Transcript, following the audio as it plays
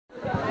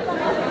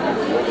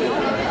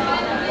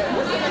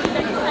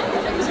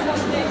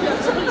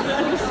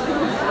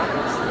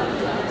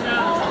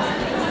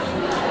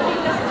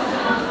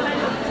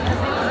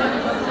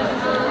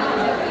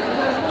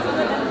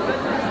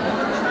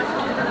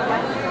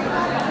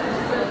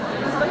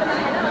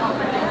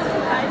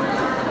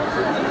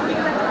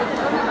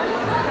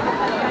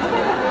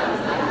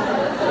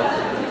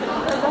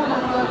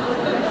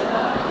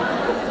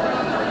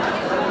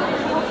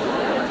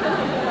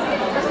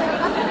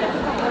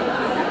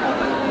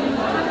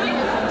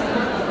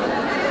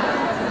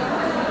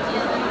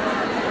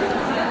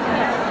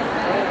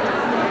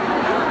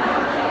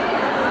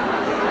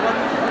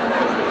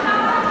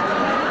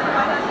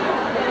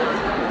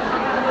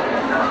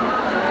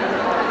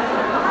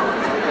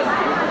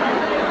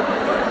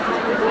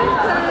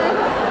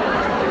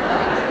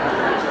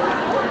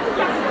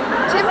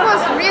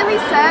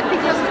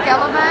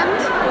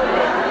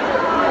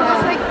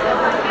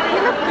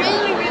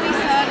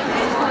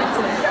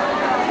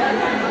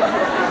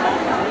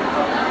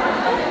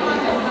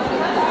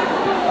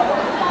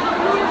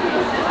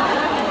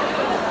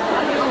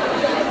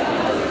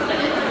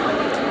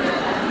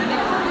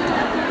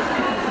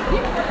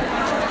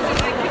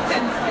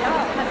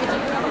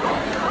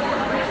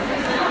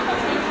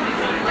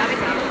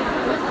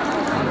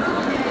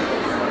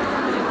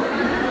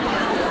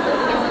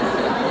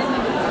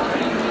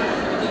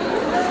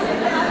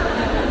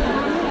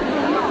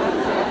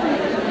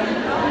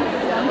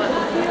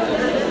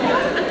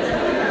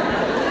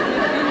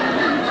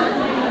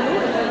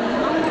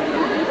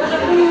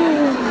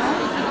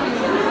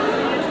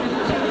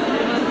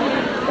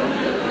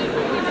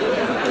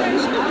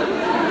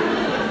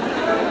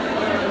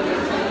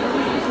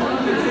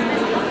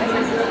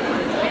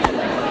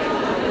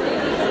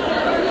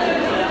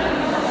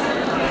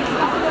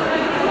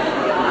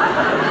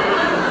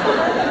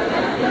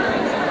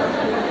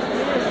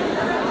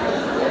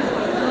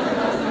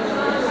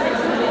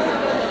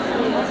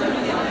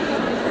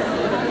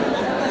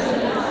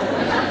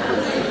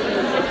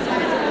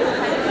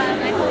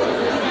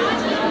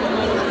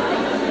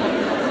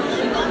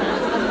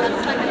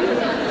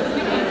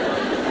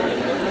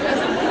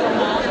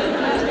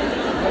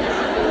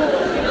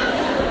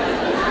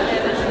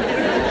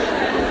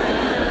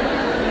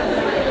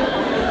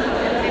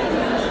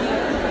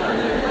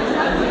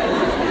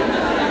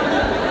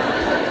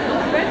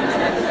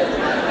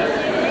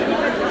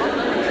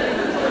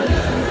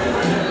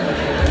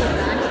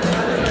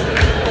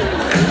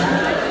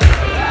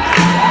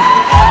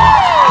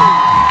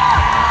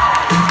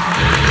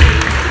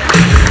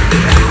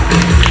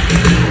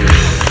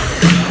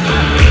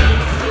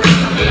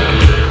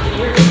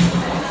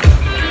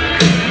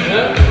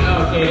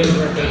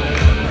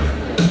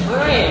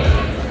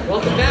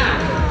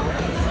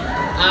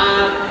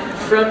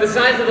the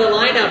size of the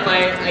lineup,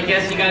 I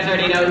guess you guys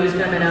already know who's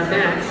coming out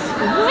next.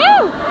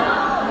 Woo!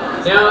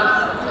 Now,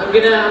 I'm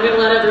gonna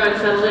let everyone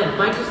settle in.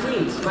 Find your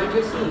seats. Find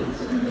your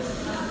seats.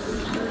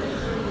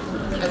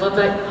 I love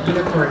that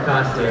unicorn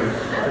costume.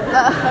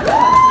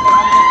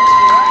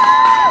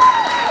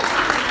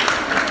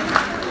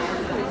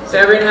 Is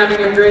everyone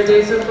having a great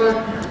day so far?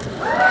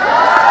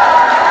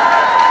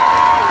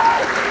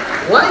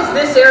 Why is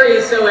this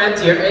area so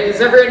empty? Is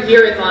everyone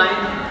here in line?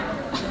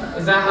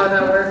 Is that how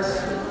that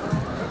works?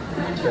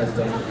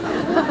 Interesting.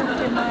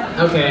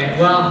 Okay,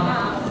 well,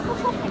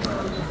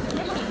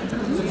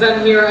 since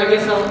I'm here, I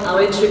guess I'll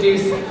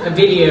introduce a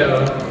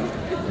video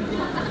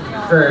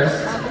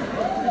first.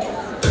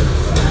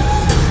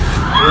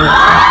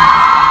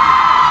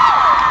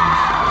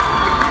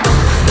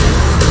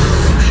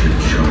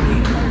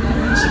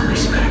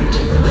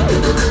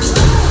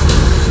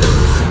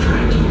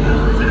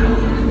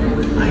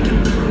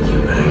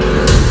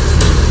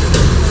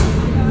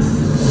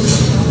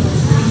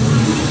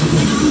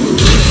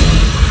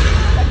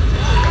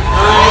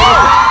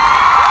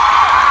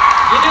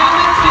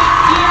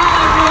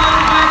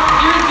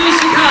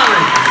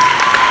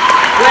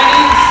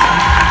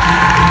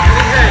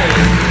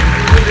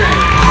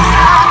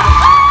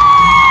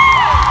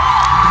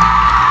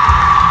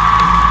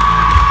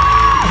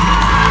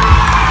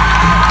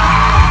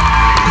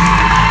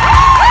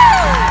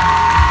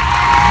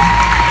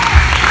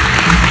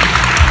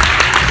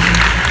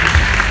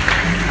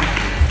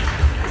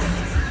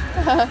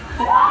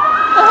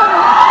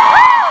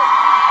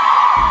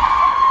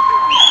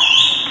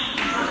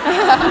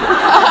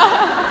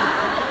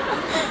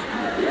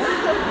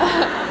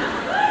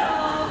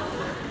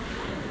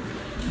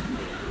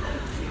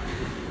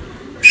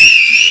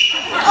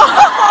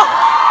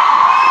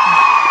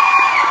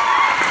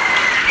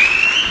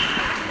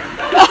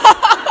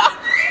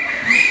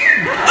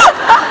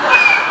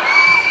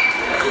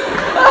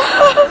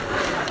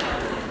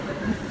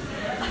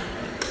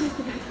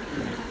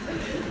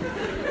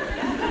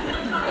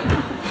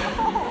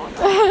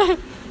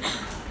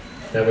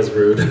 That was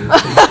rude.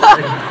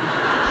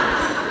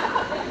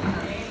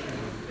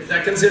 Is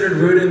that considered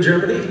rude in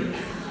Germany?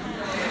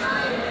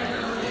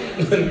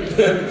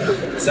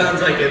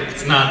 Sounds like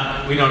it's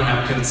not, we don't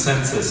have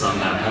consensus on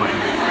that point.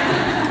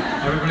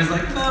 Everybody's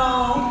like,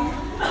 no.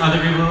 Other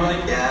people are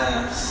like,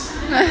 yes.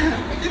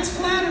 It's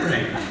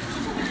flattering.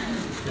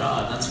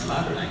 God, that's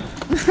flattering.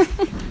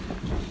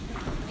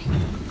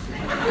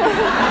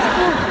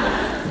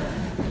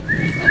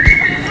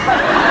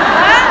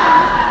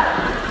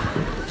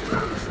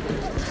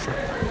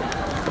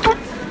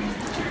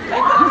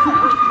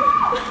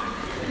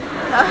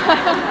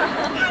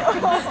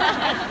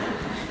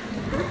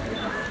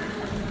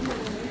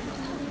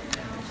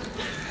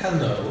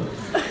 Hello.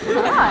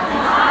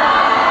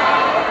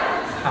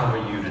 How are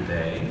you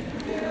today?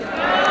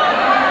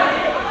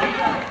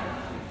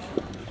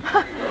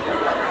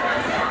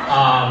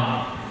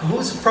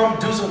 Who's from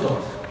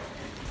Dusseldorf?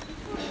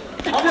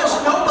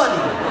 Almost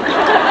nobody.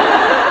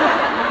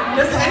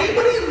 Does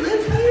anybody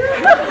live here?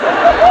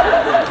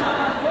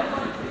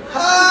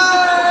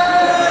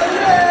 Hi,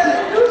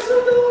 yeah,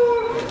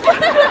 Dusseldorf.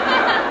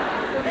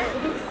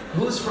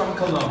 Who's from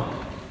Cologne?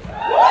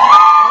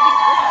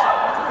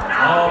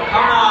 Oh,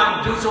 come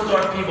on,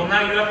 Dusseldorf people.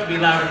 Now you have to be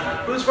louder.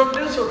 Who's from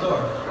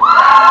Dusseldorf?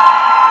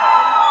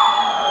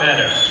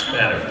 Better,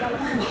 better.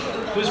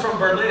 Who's from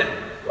Berlin?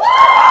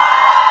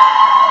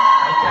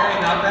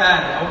 Okay, not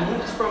bad. Oh,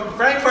 who's from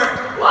Frankfurt?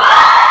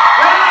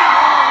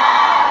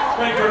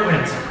 Frankfurt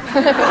wins.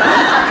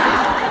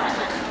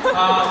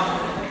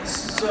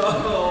 So,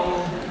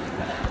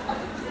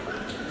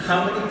 how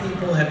many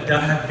people have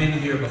been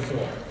here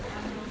before?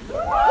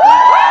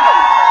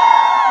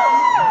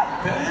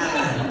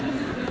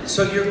 Bad.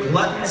 So you're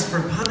gluttons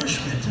for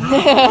punishment, huh?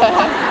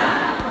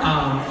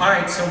 All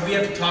right, so we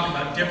have to talk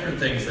about different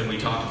things than we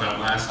talked about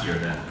last year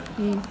then.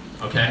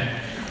 Okay?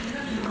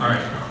 All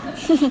right.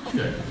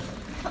 Good.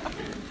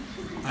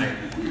 Hi.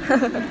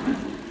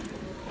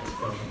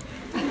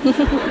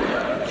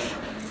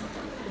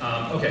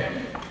 Okay.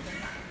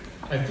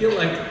 I feel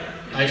like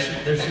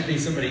there should be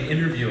somebody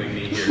interviewing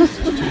me here. There's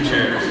 2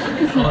 chairs.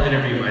 I'll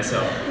interview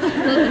myself.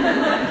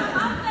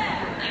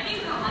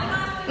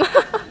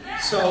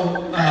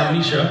 So,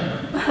 Misha,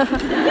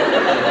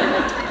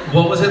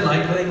 what was it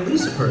like playing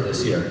Lucifer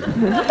this year? I'm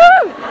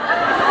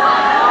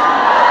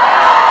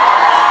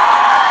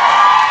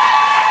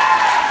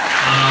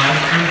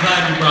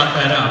glad you brought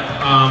that up.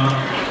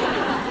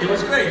 It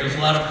was great. It was a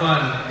lot of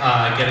fun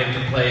getting to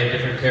play a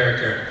different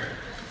character.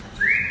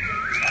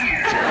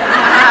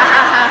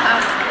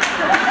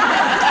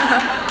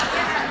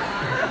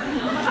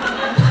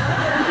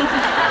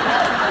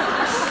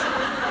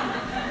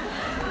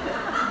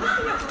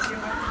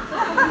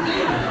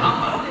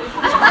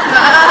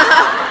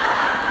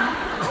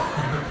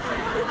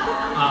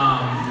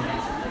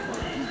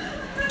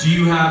 Do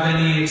you have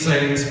any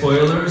exciting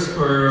spoilers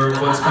for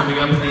what's coming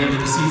up at the end of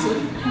the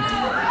season?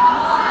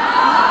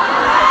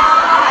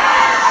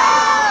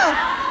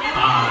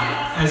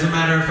 As a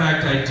matter of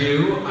fact, I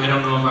do. I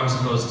don't know if I'm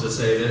supposed to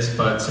say this,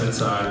 but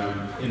since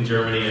I'm in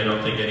Germany. I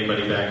don't think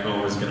anybody back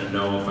home is going to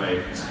know if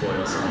I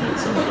spoil something,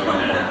 so go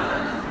ahead.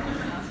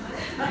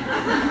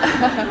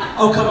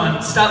 Oh, come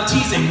on, stop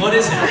teasing. What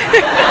is it?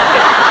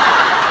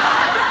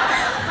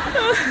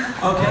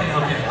 Okay,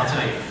 I'll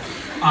tell you.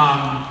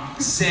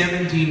 Sam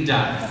and Dean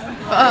died.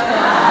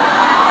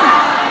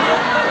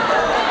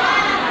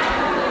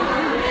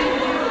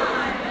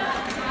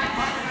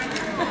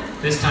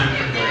 This time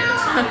for good.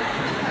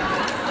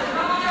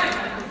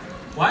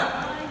 What?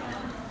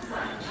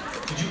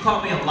 Did you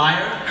call me a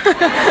liar?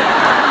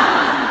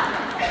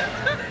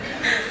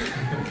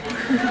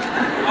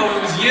 Oh,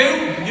 it was you?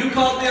 You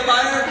called me a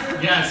liar?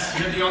 Yes,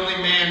 you're the only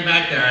man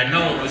back there. I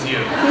know it was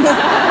you.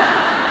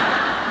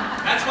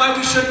 That's why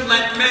we shouldn't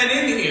let men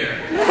in here.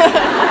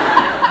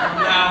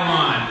 From now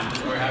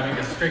on, we're having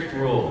a strict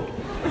rule.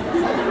 But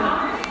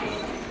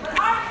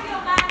I feel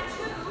that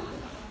too.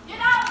 You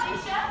know,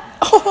 Misha.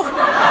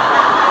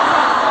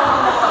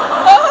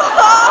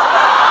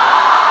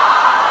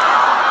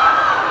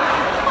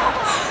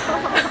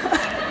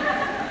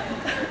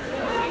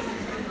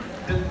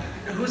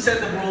 Who said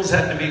the rules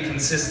had to be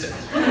consistent?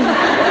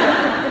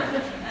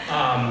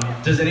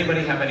 Does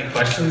anybody have any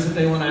questions that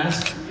they want to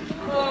ask?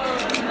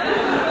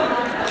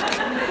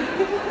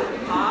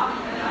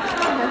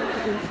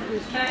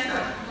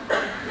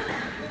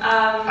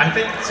 I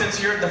think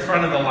since you're at the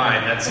front of the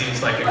line, that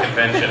seems like a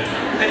convention.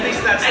 At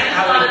least that's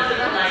how we...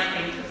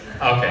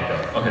 Okay, go.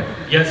 Okay.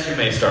 Yes, you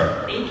may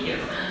start. Thank you.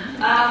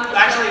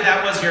 Actually,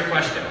 that was your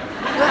question.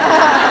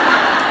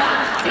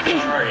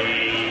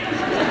 Sorry.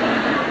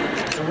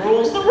 The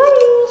rules, the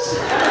rules.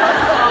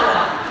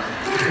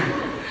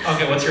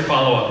 Okay, what's your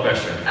follow-up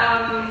question?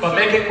 But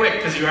make it quick,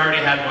 because you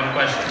already had one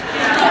question.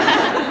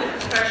 Yeah,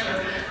 for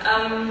sure.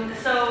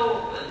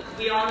 So,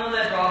 we all know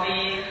that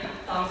Robbie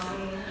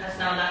Thompson has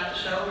now left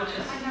the show, which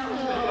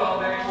we're all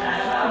very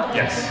sad about.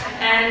 Yes.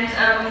 And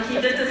he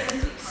did this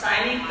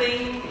signing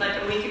thing like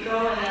a week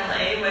ago in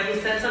LA where he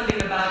said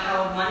something about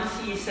how once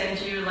he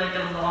sent you like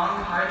a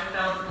long,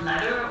 heartfelt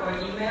letter or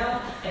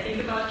email, I think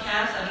about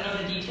Cass, I don't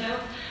know the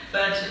details,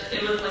 but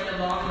it was like a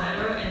long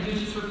letter and you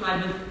just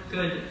replied with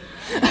good.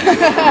 And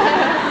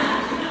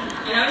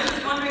I was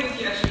just wondering if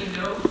you actually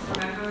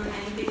remember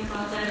anything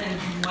about that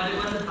and what it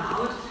was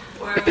about,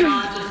 or if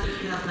not, just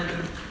if you have like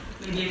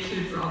maybe a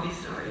cute Robbie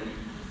story.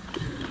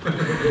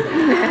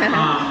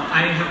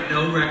 I have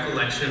no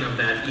recollection of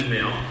that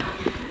email,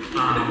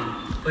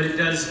 but it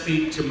does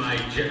speak to my,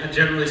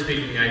 generally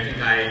speaking, I think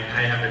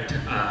I have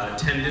a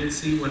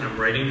tendency when I'm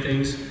writing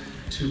things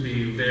to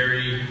be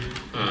very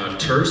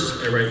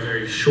terse. I write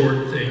very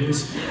short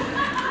things.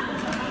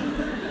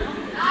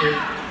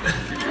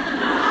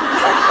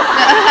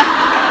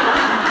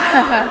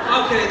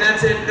 Okay,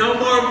 that's it. No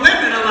more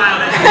women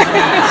allowed in these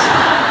guys.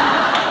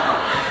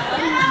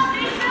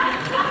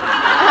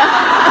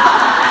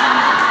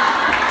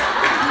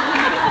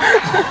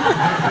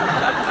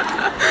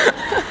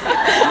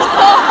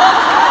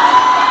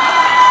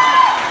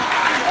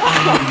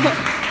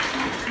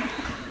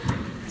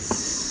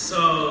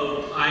 So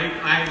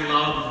I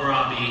love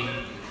Robbie,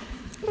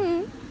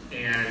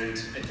 and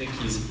I think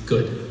he's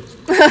good.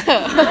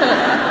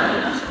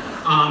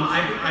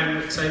 I'm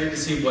excited to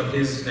see what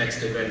his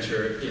next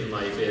adventure in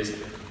life is.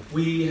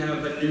 We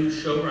have a new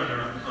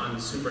showrunner on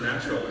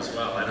Supernatural as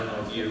well. I don't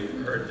know if you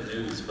heard the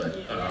news, but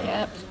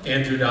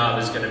Andrew Dobb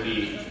is going to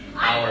be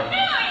our...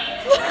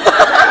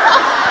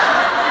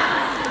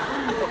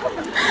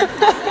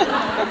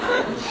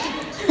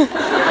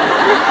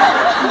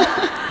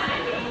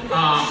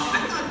 I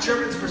thought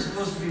Germans were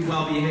supposed to be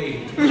well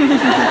behaved. You're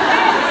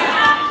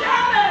not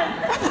German.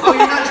 Oh,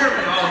 you're not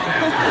German? Oh, okay.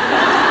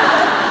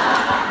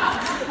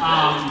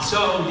 So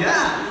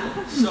yeah,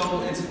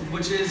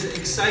 which is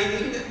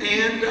exciting,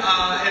 and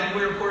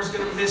we're of course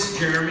going to miss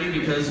Jeremy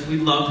because we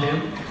love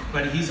him,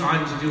 but he's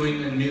on to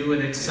doing a new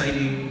and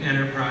exciting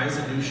enterprise,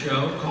 a new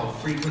show called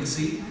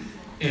Frequency,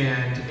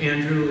 and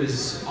Andrew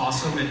is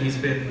awesome, and he's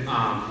been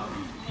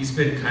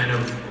kind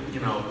of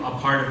a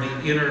part of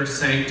the inner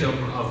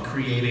sanctum of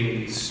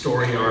creating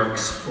story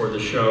arcs for the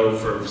show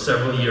for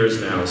several years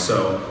now.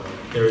 So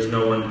there is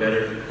no one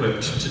better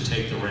equipped to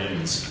take the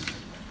reins.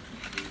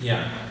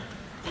 Yeah.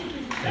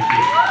 Thank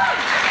you.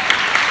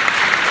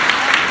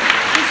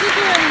 Did you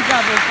do any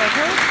double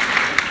photos?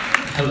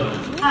 Hello.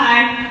 Hi.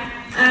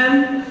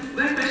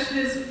 My question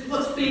is,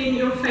 what's been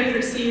your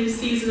favourite scene in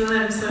season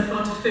 11 so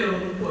far to film?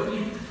 What have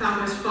you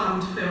found most fun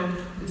to film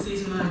in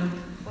season 11?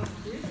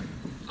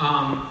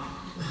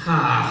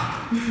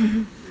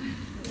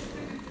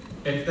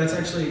 That's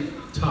actually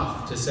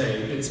tough to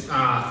say. It's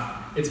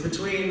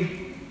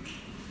between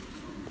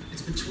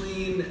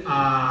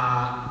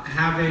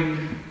having,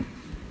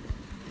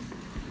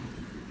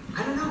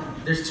 I don't know.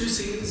 There's two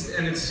scenes,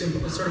 and it's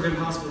sort of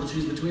impossible to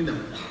choose between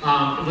them.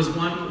 It was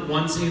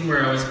one scene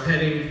where I was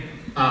petting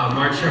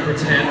Mark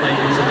Shepard's head like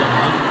he was a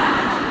dog,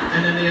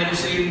 and then the other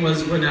scene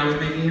was when I was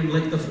making him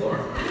lick the floor.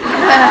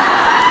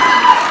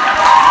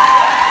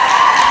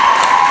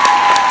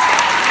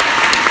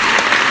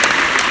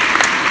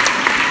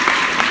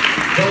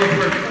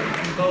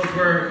 Both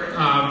were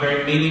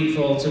very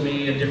meaningful to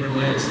me in different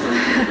ways.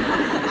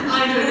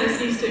 I enjoy those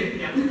scenes too.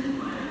 Yeah.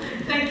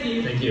 Thank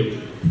you. Thank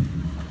you.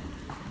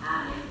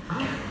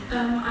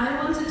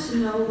 I wanted to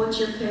know what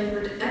your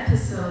favorite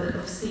episode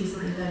of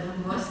season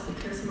 11 was,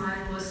 because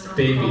mine was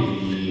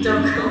Baby.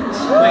 Don't Call Me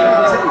Shirley. Wait,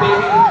 is it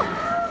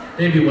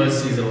Baby? Baby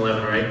was season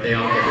 11, right? They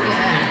all get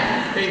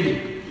Yeah.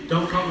 Baby.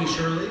 Don't Call Me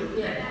Shirley.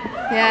 Yeah.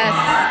 Yes.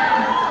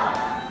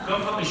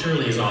 Don't Call Me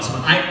Shirley is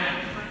awesome.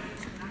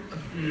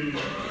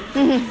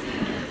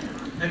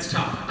 That's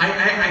tough. I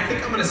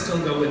think I'm gonna still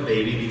go with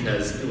Baby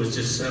because it was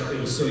just it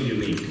was so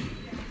unique.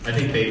 I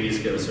think Baby's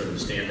gonna sort of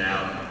stand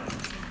out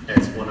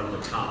as one of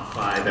the top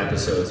 5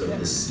 episodes of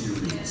the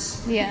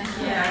series. Yeah.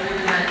 Yeah, I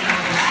really like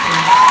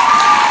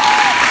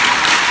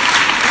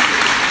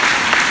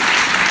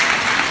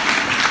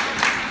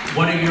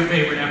What are your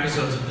favorite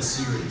episodes of the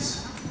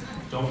series?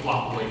 Don't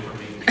walk away from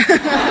me.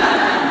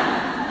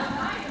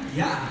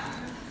 Yeah.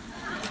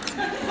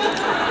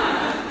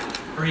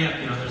 Hurry up,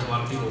 there's a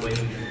lot of people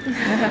waiting here.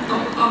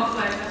 of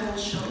like the whole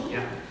show.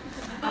 Yeah.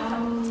 I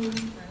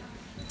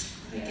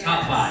guess.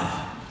 Top 5.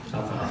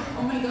 Top 5.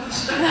 Oh my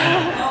gosh. I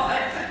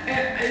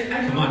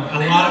Come on, a I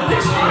lot of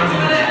people know. waiting.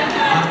 A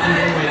lot of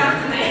people Got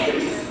the waiting.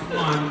 names. Come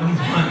on, come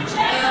on.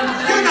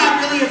 You're not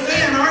really a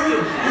fan, are you?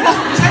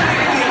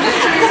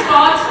 Mystery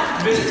Spot.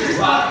 Mystery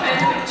Spot. Fan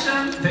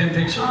fiction. Fan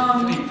fiction?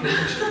 Fan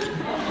fiction?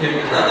 Yeah.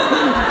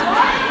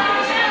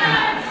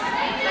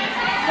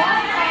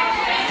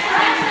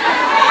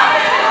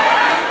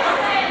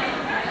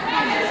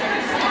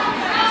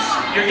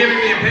 You're giving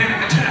me a panic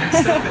attack.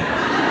 Stop it.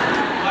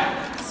 What?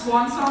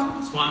 Swan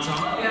Song. Swan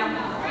song?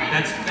 Yeah.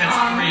 That's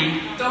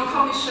 3. Don't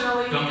Call Me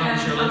Shirley. Don't Call Me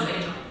and Shirley. Hell's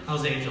Angel.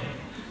 Hell's Angel.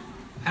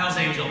 Hell's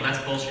Angel, that's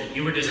bullshit.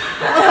 You were just...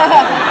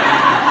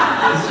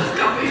 Let's just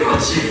copy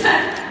what she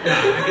said.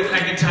 Yeah, I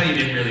can tell you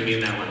didn't really mean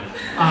that one.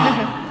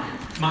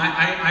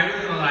 I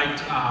really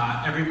liked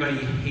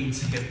Everybody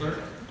Hates Hitler.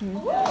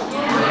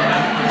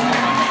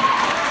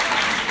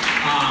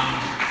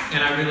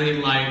 And I really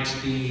liked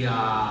the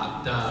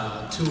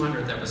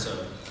 200th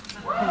episode.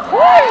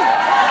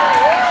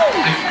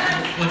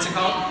 What's it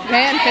called?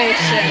 Man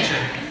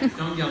fiction.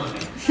 Don't yell at me.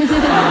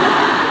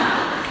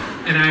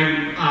 And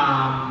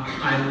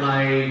I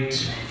liked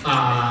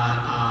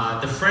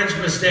The French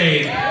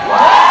Mistake.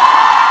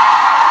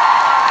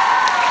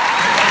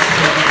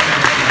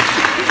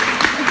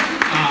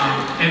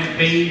 And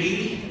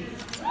Baby.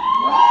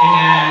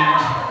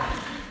 And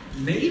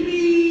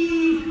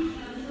maybe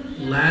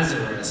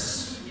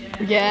Lazarus.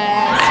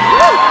 Yes.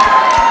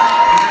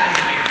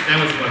 That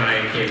was what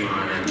I came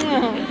on.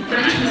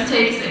 French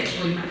Mistake is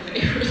actually my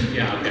favorite.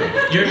 Yeah, okay.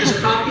 You're just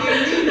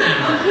copying me now.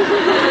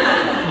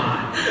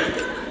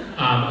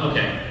 Come on.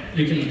 Okay,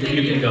 you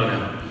can go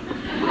now.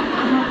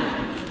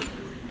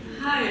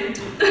 Hi.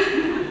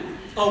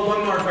 Oh,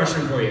 one more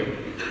question for you.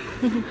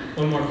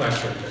 One more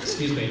question.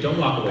 Excuse me, don't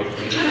walk away from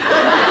me.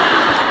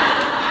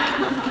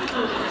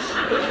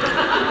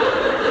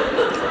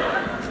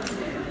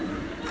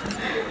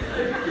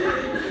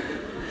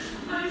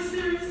 Are you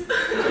serious?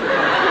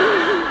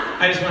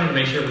 I just wanted to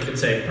make sure we could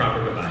say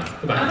proper goodbye.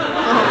 Goodbye.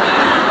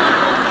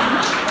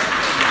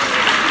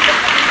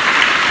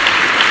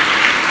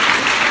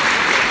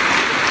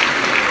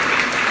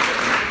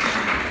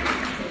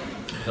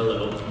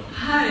 Hello.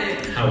 Hi.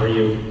 How are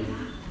you?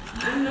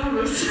 I'm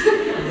nervous.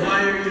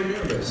 Why are you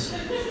nervous?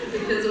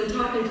 Because I'm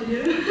talking to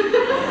you.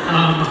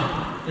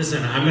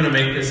 Listen, I'm gonna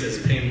make this as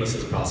painless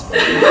as possible.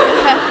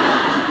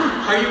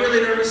 Are you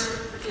really nervous?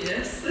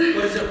 Yes.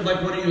 What is it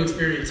like? What are you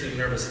experiencing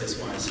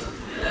nervousness-wise?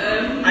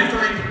 I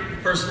find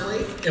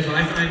personally,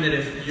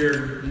 if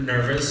you're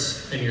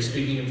nervous and you're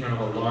speaking in front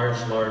of a large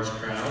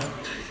crowd,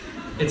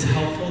 it's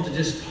helpful to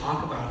just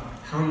talk about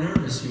how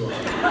nervous you are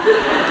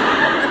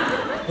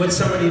with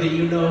somebody that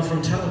you know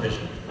from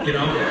television.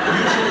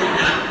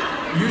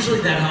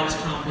 Usually that helps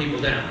calm people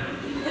down.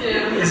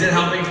 Yeah. Is it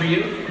helping for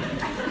you?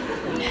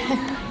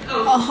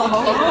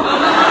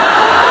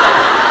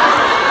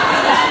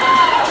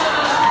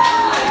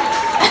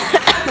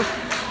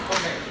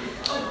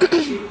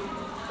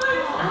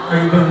 Are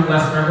you feeling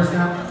less nervous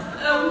now?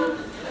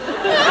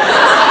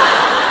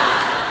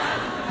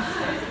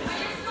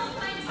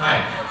 Hi.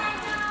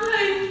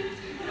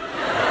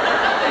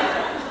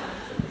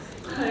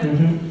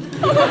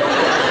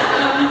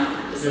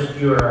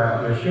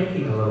 You're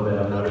shaking a little bit,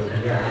 I'm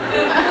noticing, yeah.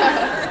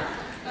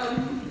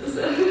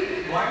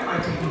 Why am I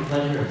taking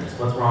pleasure in this?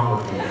 What's wrong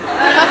with me?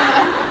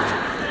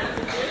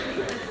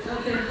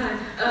 Okay, hi.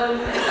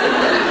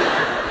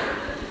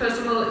 First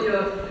of all,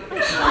 you're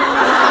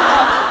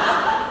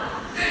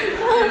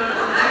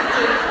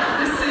active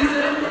this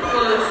season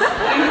was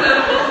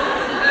incredible.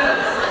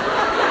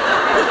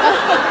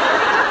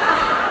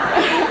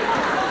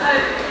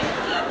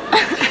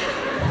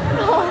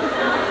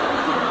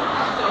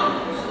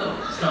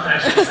 Stop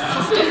actually.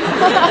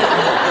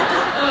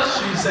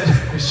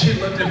 She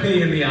looked at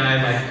me in the eye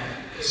like,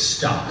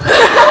 stop.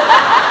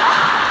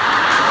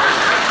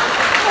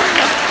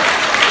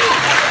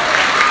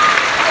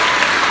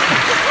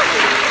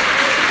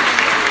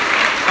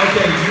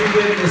 Okay, you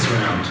win this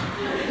round.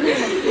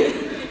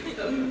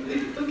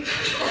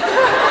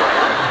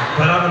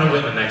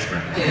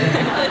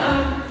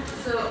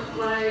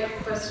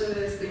 question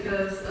is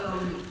because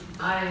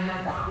I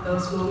had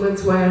those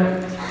moments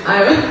where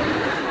I was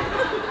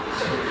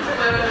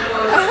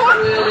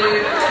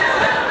really.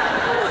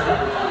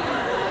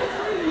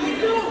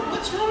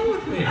 What's wrong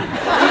with me?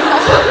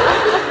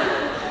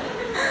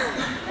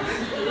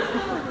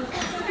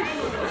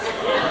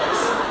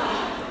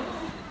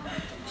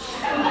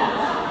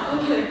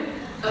 Okay.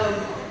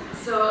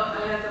 So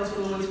I had those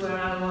moments where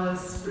I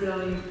was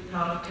really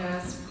proud of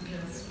Cass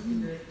because we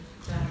did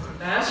that or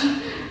that,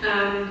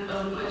 and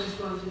I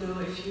just want to know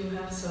if you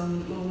have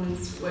some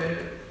moments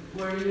where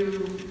were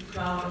you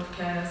proud of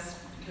Cass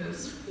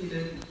because he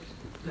did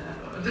that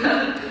or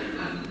that,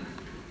 and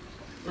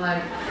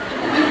like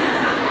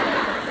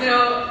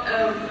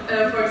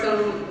for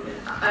example,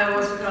 I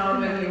was proud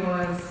when he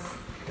was,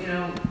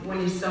 when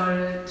he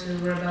started to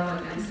rebel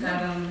against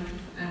Adam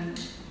and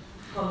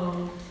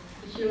follow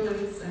the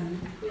humans and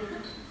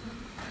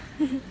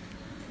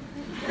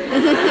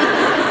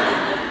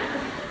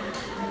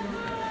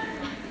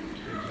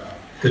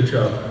Good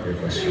job on your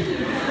question.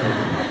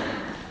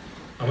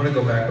 I want to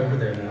go back over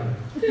there now.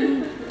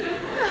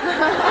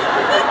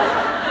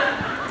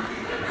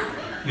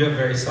 You have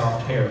very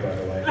soft hair, by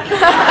the way.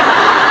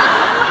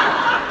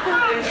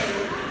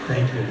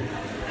 Thank you.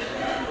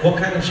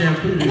 What kind of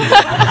shampoo do you use?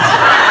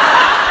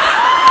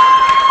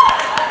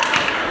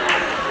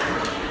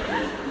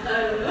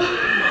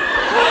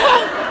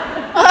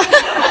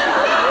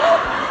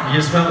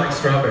 You smell like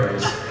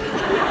strawberries.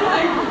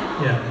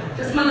 Yeah.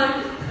 You smell like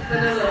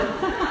vanilla.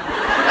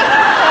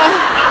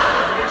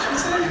 What did you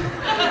say?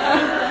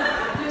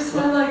 You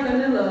smell like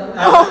vanilla.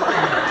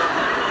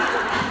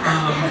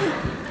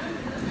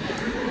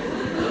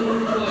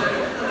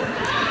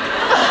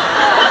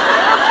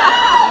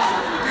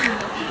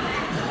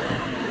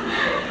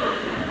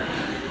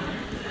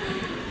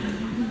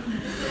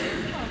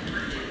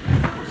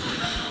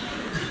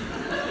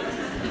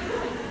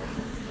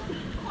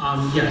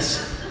 Yes.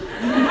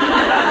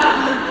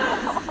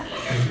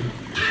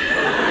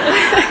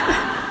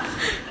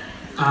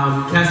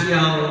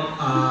 Castiel,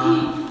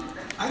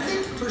 I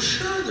think for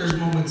sure there's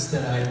moments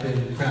that I've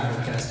been proud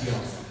of Castiel.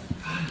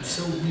 God, it's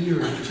so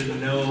weird to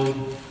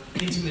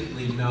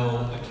intimately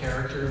know a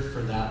character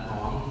for that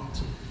long,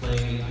 to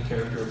play a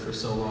character for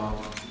so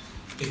long.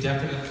 It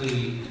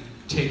definitely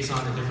takes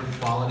on a different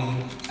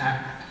quality,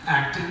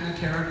 acting a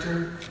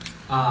character.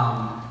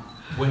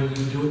 When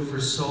you do it for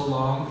so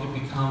long, it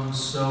becomes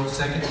so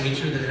second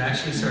nature that it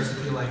actually starts to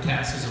feel like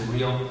Cass is a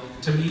real,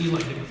 to me,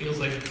 like it feels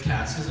like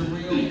Cass is a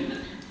real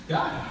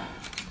guy.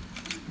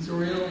 He's a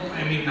real, not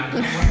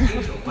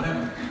angel,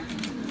 whatever.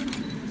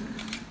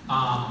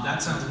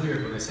 That sounds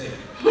weird when I say it.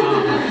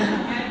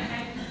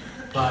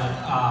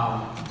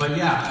 But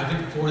yeah, I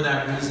think for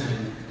that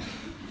reason,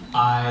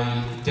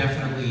 I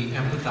definitely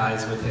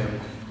empathize with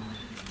him.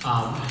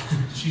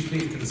 She's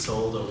being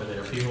consoled over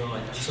there. People are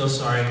like, I'm so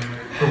sorry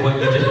for what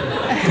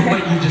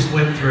you just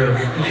went through.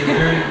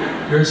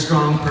 You're a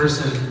strong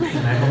person,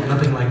 and I hope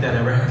nothing like that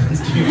ever happens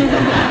to you.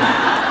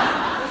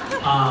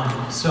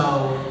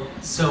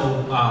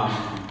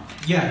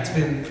 Yeah,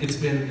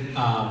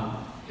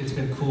 it's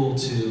been cool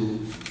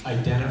to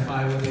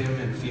identify with him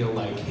and feel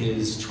like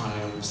his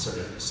triumphs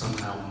are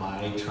somehow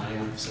my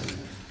triumphs, and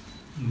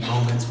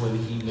moments when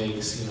he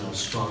makes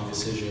strong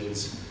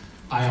decisions.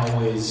 I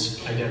always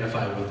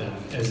identify with them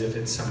as if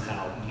it's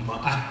somehow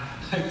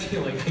I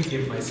feel like I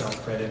give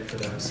myself credit for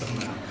them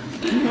somehow.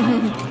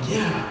 I'm like,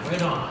 yeah,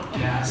 right on,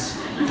 Cass.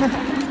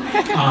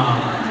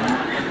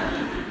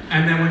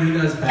 And then when he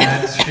does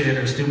bad shit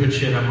or stupid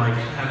shit, I'm like,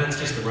 that's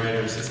just the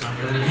writers, it's not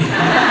really me.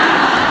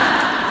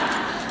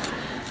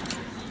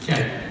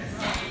 Okay,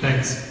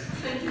 thanks.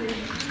 Thank you.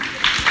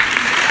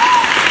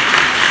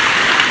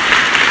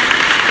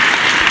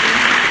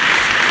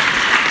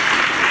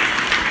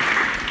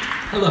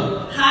 Hello.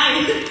 Hi.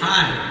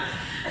 Hi.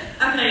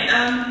 Okay,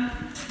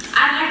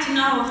 I'd like to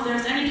know if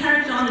there's any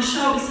character on the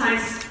show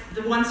besides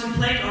the ones you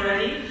played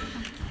already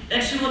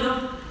that you would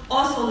have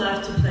also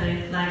loved to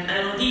play, like I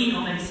don't know, Dean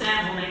or maybe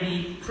Sam or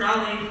maybe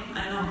Crowley. I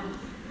don't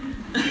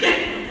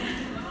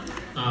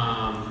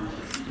know.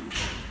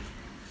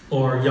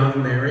 Or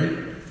Young Mary.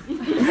 Or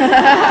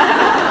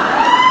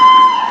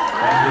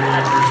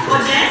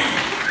Jess?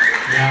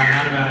 Yeah,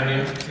 not a bad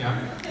idea. Yeah.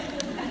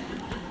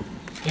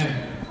 Yeah.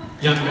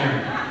 Young Mary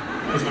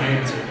is my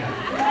answer. Yeah.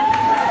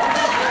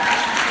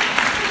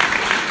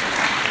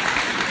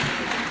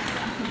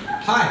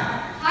 Hi.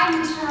 Hi,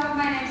 Misha.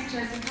 My name is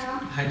Jessica.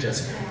 Hi,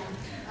 Jessica.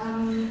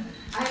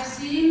 I've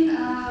seen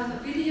a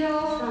video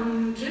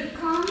from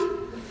purcon.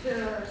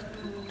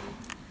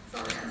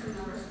 Sorry, I'm so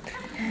nervous.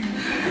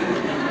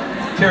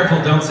 Careful,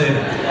 don't say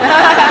that.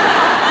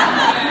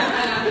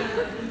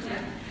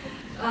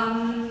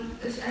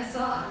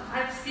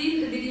 I've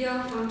seen a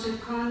video from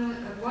purcon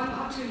 1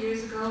 or 2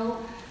 years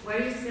ago where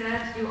you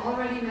said you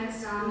already met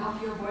some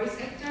of your voice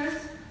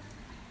actors.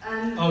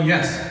 And Oh,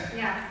 yes.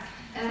 yeah.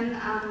 And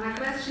my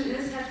question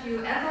is, have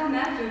you ever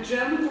met your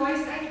German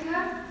voice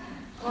actor?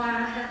 Or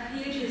have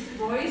heard his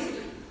voice?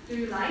 Do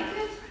you like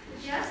it?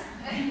 Yes?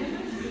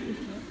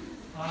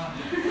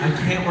 I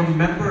can't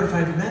remember if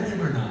I've met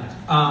him or not.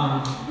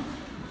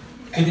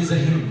 It is a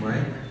hymn,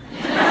 right?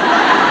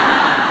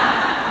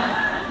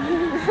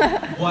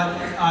 What,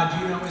 do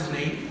you know his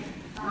name?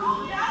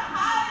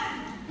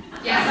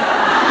 Yes.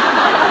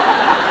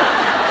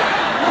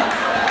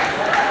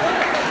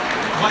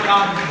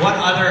 What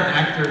other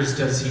actors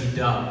does he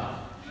dub?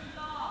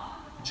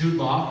 Jude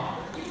Law?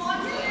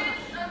 Mark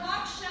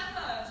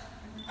Shepard.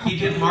 He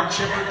did Mark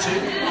Shepard too?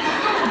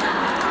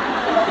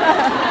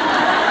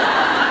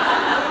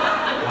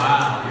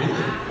 Wow,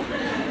 really?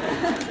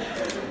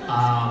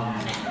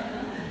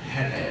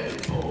 Hello,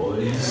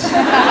 boys.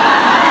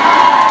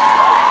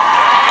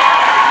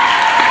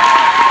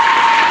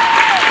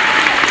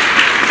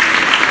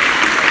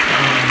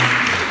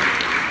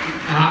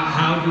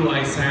 How do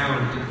I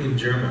sound in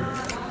German?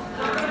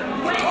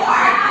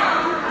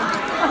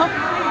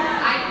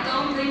 I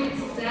don't think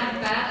it's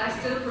that bad. I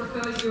still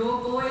prefer your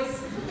voice.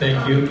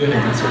 Thank you, good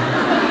answer.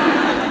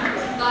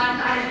 But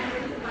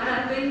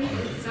I think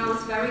it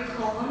sounds very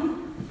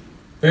calm.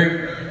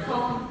 Very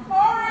Calm.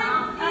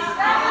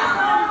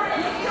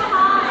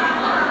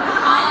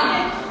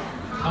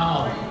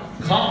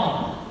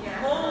 calm,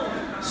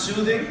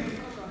 soothing,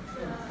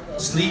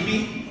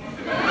 sleepy.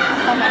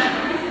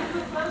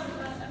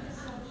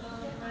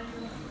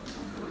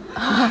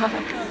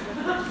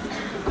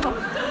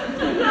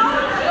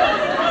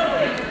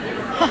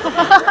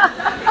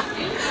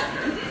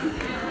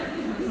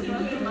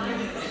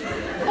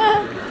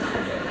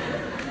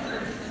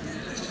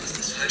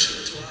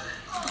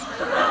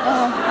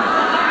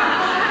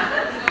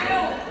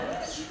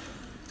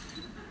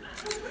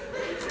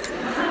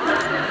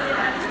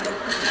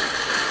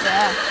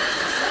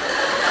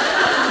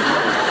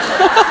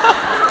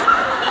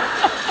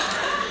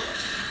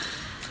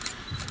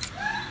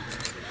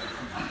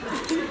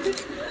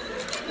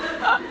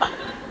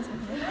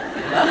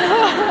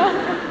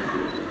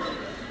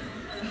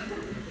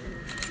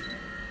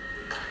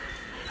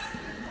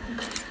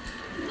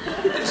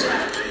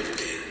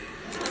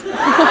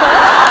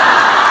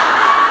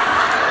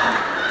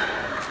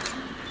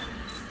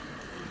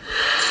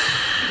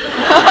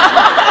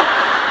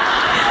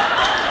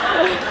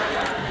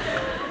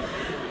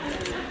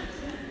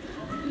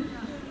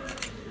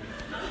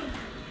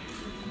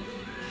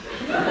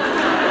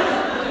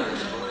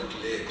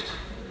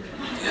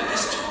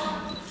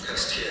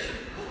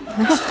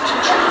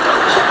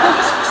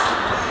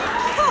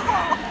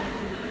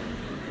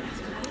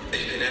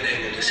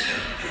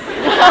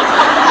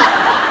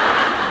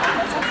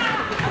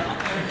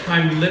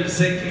 I'm lip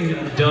syncing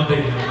and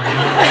dubbing on my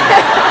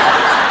own.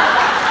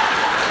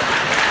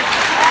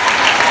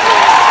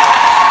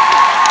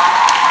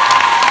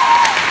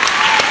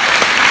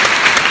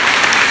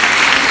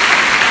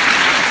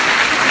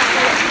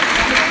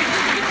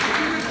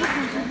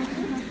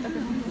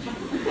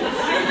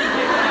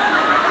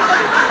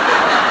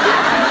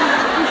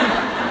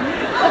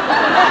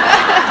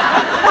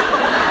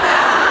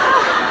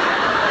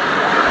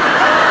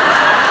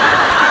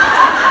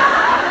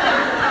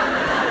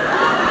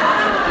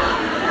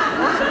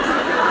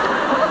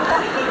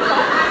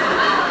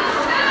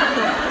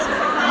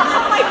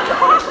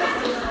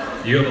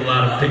 You have a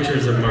lot of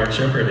pictures of Mark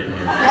Shepard in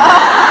here.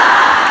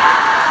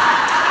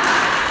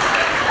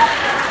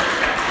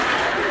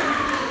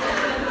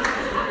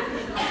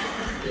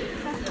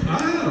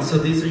 Ah, so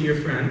these are your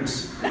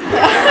friends?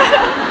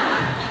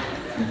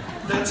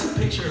 That's a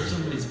picture of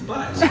somebody's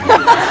butt.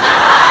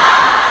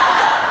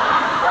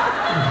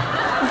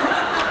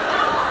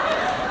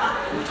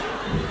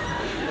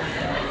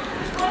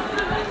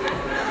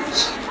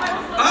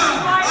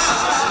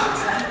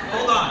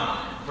 Hold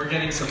on. We're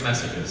getting some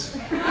messages.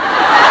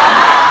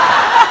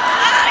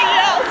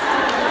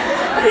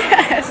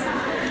 Yes.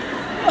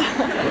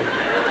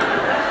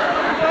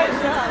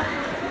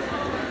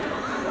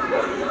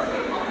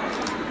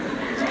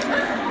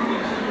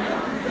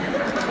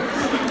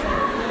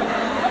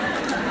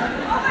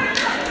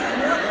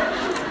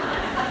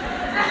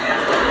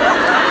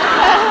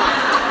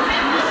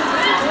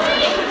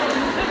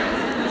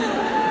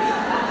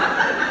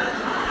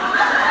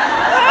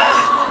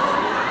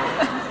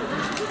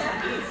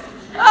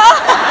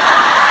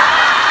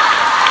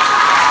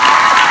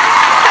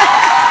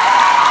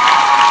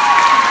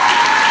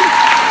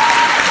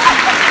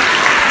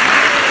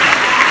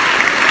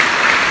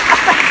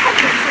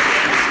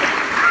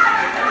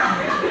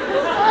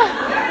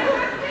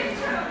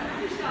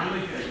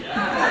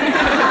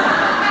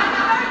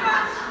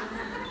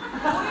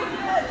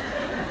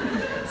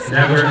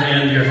 Never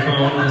hand your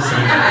phone to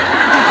somebody.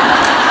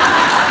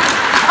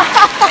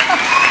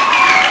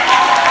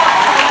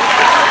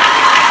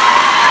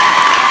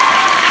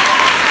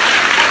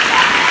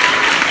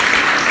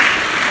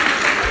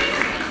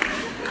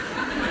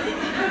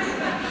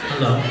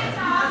 Hello.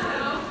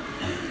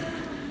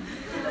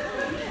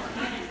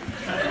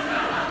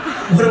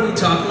 What are we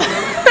talking about?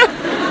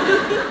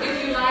 If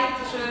you like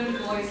the German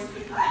voice.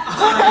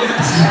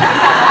 Yes.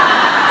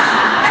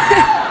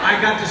 I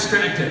got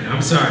distracted.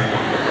 I'm sorry.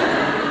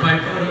 By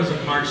photos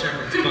of Mark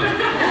Shepard's butt.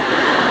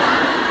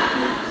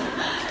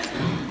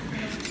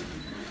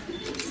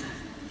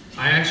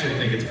 I actually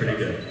think it's pretty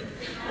good.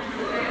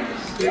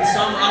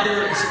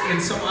 In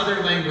some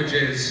other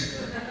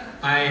languages,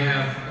 I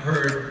have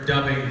heard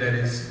dubbing that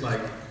is like,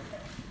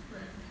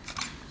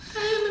 I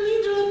am an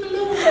angel of the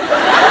Lord.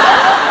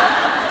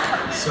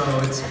 So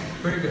it's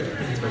very good. I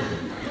think it's very good.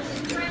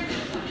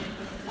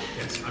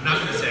 Yes, I'm not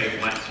going to say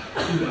what.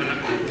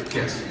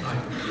 Yes. Hi.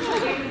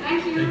 Okay,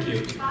 thank you. Thank you.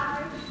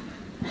 Bye.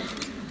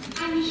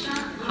 Hi, Misha.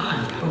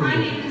 Hi. My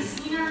name is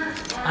Nina.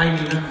 Hi,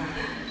 Nina.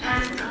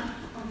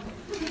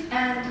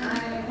 And I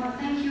want to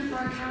thank you for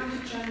coming to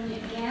Germany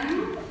again.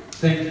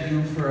 Thank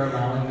you for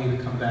allowing me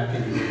to come back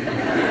in.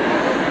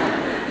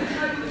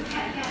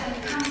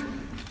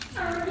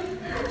 Sorry.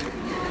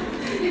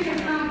 You can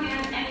come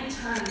again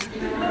anytime,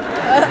 you know.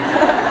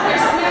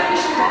 There's no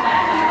issue with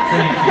that.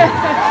 Thank you.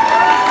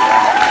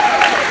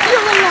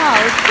 You're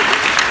allowed.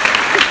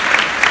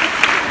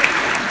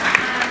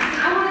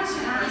 I wanted to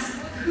ask,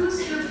 who's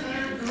your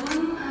favorite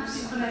villain of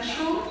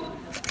Supernatural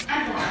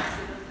and why?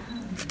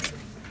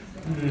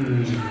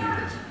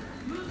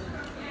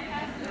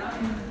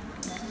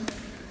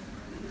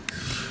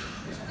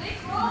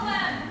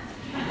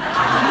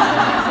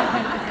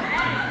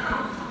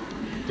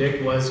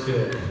 Dick was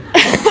good.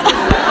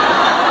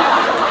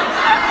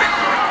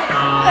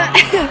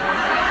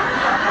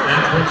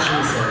 That's what she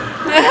said.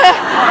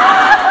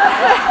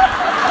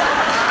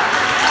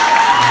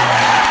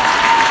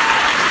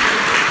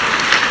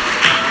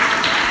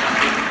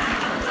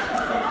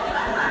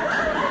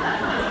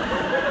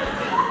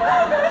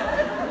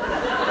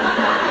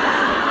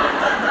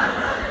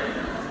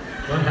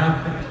 What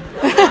happened?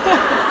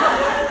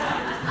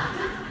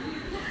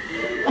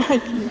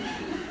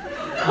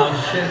 Oh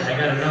shit, I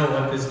gotta know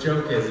what this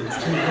joke is. It's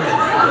too good.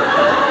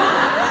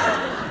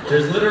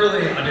 There's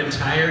literally an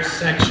entire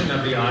section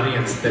of the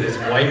audience that is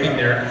wiping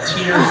their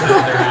tears out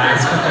of their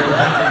eyes because they're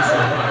laughing so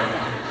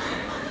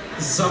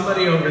hard.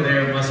 Somebody over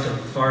there must have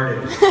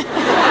farted.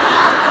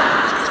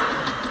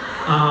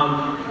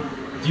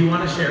 Do you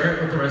want to share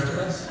it with the rest of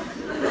us?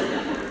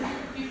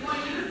 Before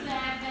you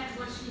said that's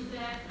what she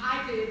said,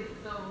 I did.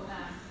 So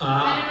I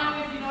don't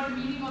know if you know the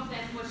meaning of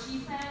that's what she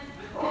said.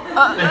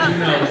 I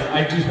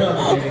do know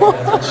the meaning of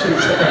that's what she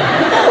said.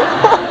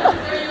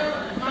 So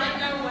you might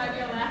know why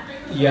you're laughing.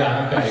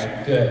 Yeah, okay,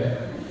 good.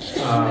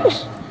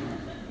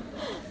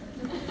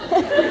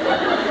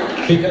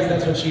 Because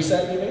that's what she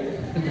said, you mean?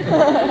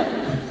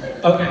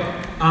 Okay.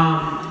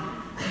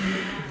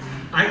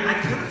 I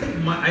kind of think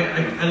I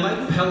like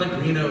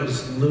Pellegrino's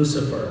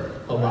Lucifer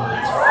a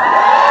lot.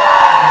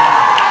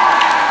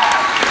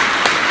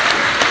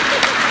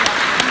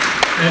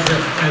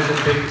 As a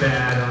big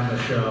bad on the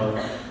show,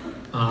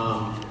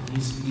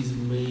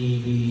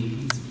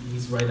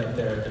 he's right up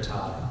there at the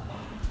top.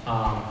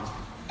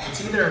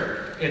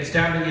 It's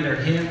down to either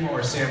him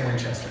or Sam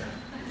Winchester.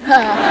 All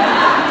right,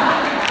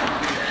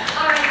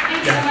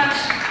 thanks so much.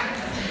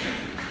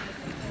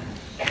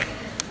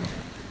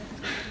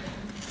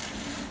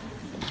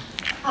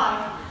 Hi.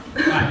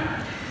 Hi.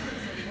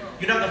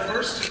 You know, the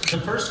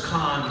first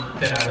con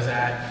that I was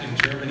at in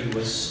Germany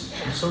was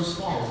so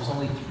small. It was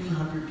only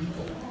 300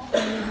 people.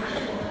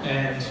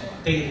 And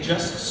they had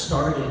just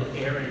started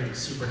airing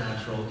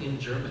Supernatural in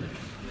Germany.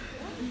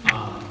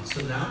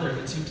 So now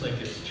it seems like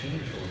it's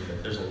changed a little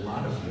bit. There's a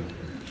lot of you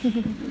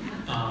here.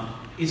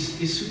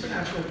 Is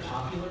Supernatural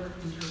popular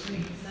in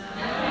Germany?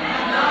 No.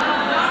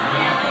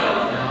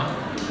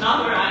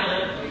 Not where I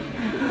live.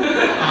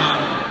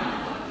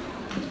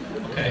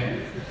 Okay.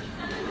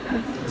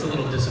 It's a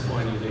little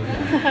disappointing to hear.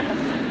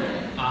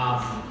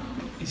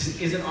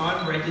 Is it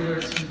on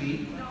regular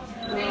TV?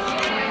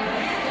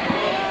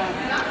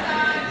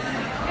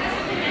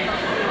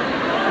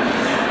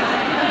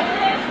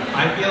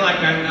 I feel like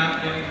I'm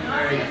not getting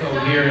very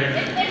coherent.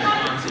 It's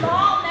on a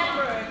small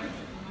network.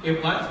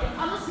 It what? It's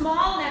on a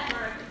small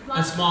network.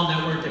 A small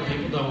network that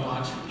people don't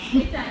watch.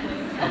 Exactly.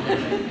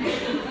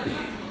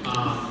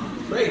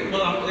 Great.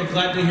 Well, I'm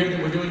glad to hear that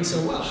we're doing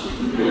so well.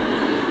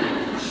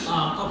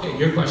 Okay,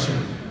 your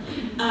question.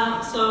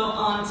 So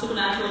on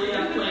Supernatural, you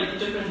have like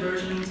different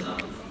versions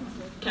of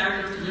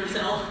characters of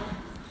yourself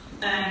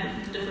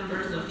and different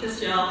versions of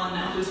Castiel and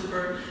now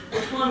Lucifer.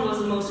 Which one was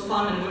the most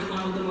fun and which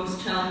one was the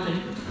most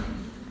challenging?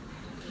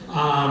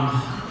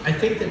 I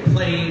think that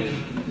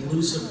playing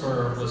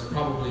Lucifer was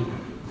probably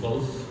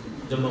both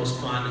the most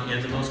fun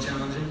and the most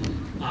challenging.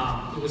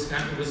 It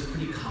was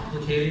pretty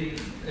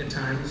complicated at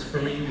times for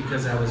me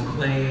because I was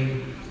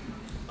playing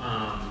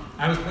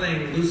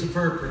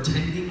Lucifer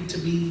pretending to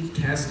be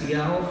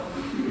Castiel,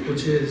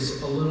 which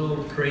is a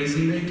little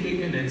crazy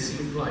making, and it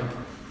seemed like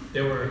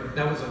that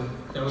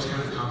was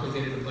kind of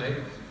complicated to play.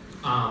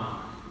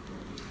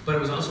 But it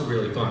was also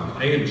really fun.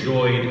 I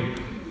enjoyed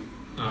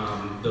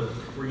the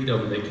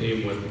freedom that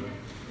came with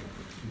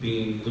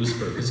being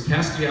Lucifer, because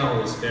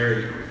Castiel is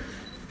very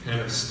kind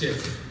of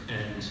stiff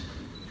and,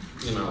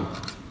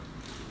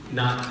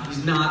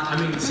 I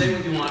mean, say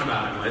what you want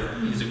about him, like,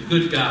 he's a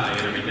good guy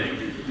and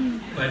everything,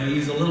 but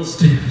he's a little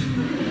stiff.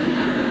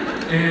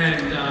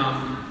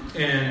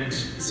 And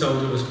so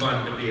it was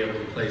fun to be able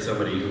to play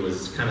somebody who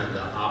was kind of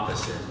the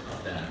opposite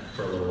of that.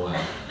 for a little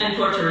while. And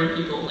torturing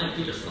people like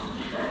you just saw.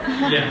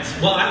 Yes.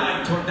 Well, I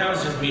like that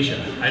was just Misha.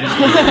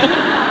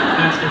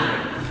 That's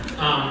different.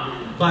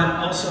 But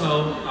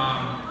also,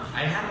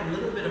 I had a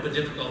little bit of a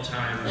difficult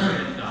time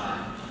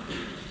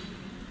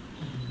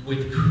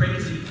with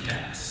Crazy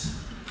Cats.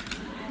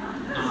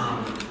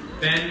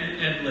 Ben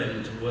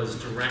Edlund was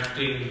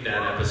directing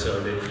that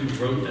episode, and he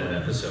wrote that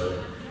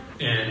episode,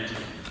 and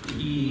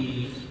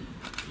we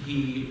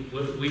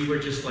were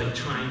just like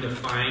trying to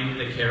find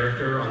the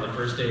character on the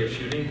first day of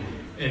shooting,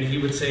 and he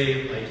would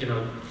say, like, you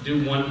know,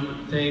 do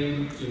one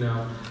thing, you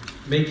know,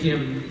 make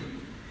him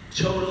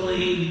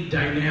totally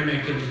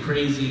dynamic and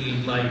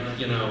crazy, like,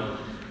 you know,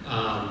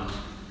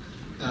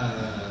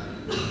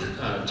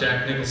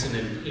 Jack Nicholson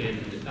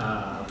in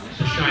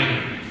The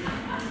Shining.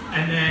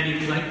 And then he'd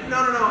be like,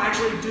 no,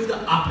 actually do the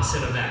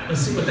opposite of that.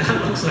 Let's see what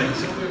that looks like.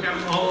 So we've got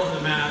all over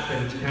the map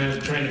and kind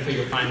of trying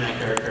to find that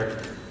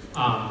character.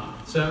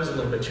 So that was a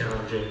little bit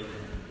challenging.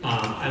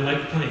 I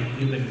liked playing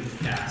human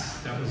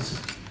cats. That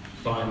was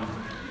fun.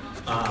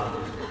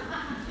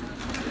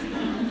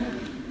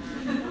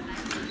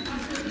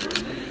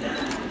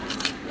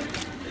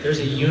 There's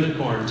a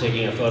unicorn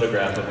taking a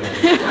photograph of me.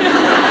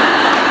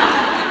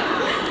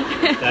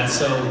 That's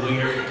so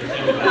weird to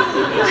think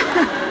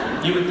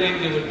about. You would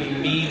think it would be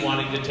me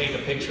wanting to take a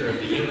picture of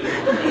the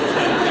unicorn. The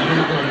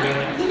unicorn being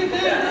like, look at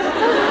that.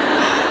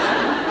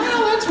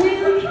 Wow, that's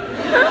weird. You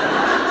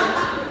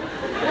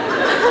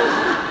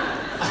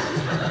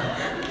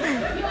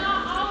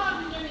are all a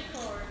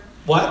unicorn.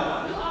 What?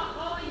 You are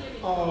all a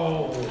unicorn.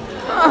 Oh.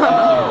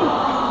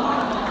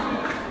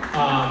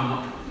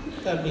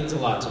 That means a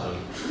lot to me.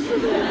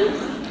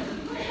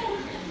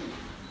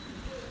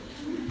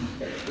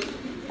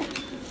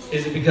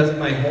 Is it because of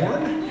my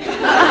horn?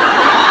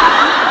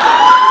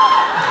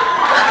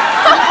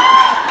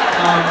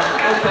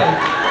 Okay.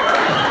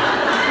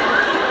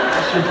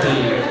 That should be.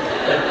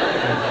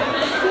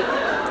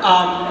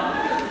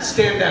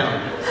 Stand down.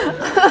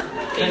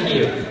 Thank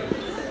you.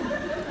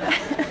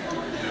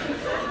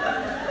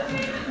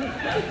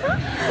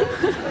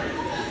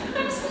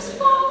 I'm so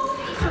small.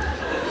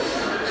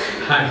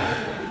 Hi.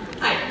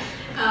 Hi.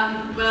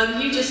 Well,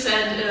 you just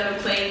said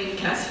playing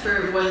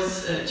Casper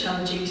was a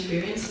challenging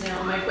experience.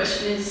 Now, my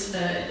question is,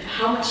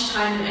 how much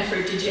time and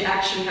effort did you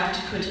actually have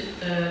to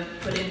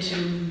put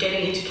into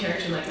getting into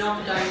character? Like, not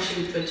the dying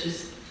shoot, but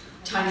just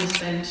time you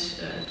spent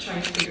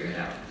trying to figure it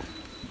out.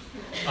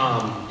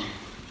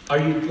 Are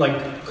you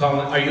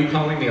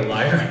calling me a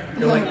liar?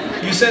 You're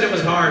like, you said it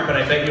was hard, but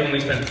I bet you only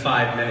spent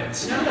 5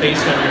 minutes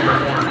based on your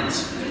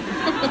performance.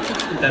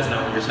 That's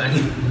not what you're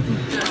saying.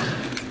 No.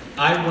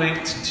 I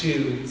went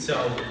to,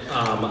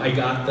 I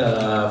got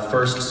the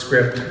first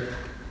script.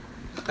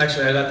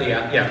 Actually, I got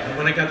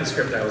when I got the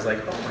script, I was like,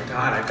 oh my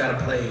God, I've got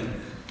to play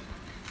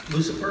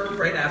Lucifer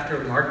right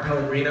after Mark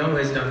Pellegrino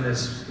has done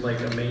this like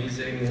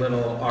amazing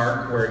little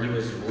arc where he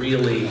was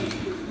really,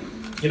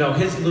 you know,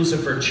 his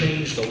Lucifer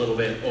changed a little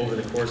bit over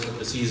the course of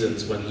the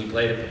seasons when he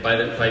played it. By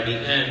the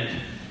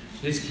end,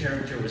 his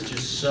character was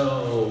just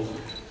so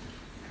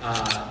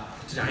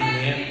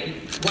dynamic.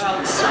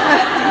 Well,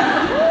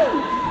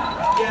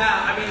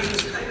 yeah, I mean, he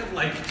was kind of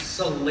like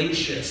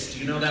salacious. Do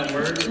you know that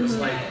word? It was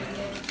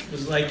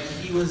like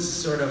he was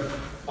sort of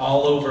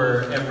all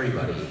over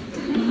everybody. A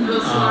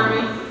little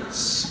smarmy.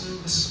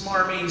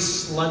 Smarmy,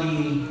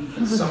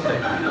 slutty,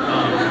 something.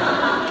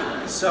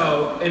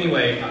 So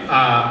anyway,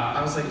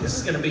 I was like, this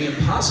is going to be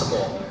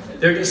impossible.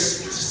 They're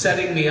just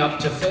setting me up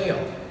to fail.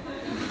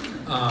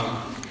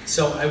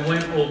 So I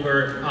went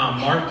over.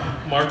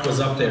 Mark was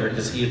up there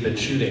because he had been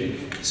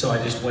shooting. So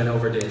I just went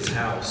over to his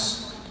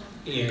house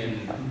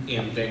in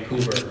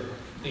Vancouver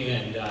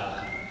and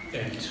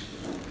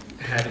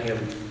had him.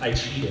 I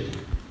cheated.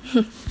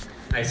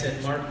 I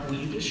said, Mark, will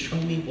you just show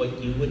me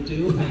what you would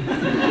do?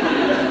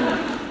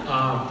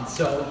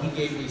 So he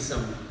gave me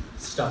some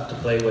stuff to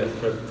play with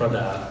for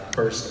the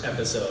first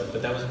episode,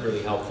 but that was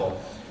really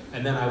helpful.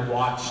 And then I would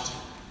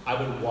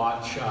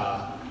watch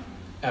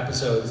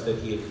episodes that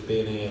he had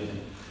been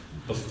in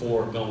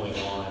before going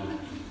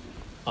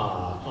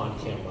on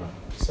camera,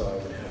 so I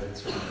would have it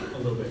sort of a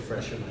little bit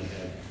fresh in my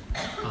head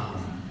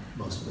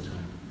most of the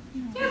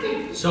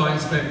time. So I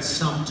spent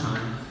some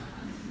time.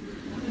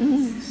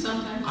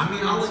 Sometimes. I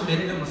mean, I'll admit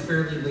it, I'm a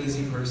fairly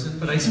lazy person,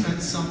 but I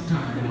spent some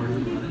time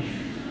working on it.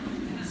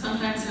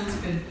 Sometimes sounds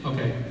good.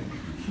 Okay.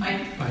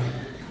 Bye. Bye.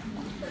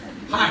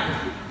 Hi.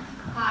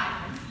 Hi.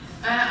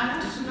 I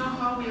wanted to know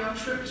how your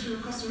trip to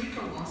Costa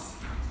Rica was.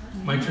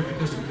 My trip to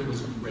Costa Rica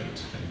was great,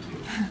 thank you.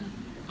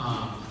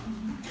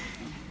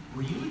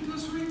 Were you in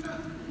Costa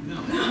Rica? No.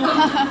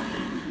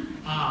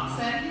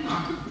 Sadly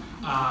not.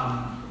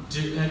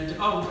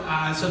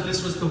 So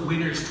this was the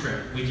winner's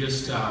trip. We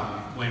just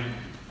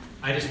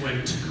I just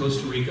went to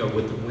Costa Rica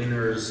with the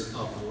winners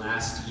of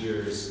last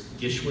year's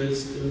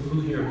Gishwiz.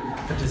 Who here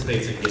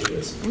participates in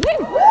Gishwiz?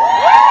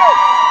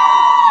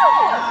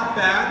 Not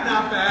bad,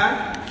 not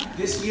bad.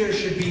 This year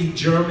should be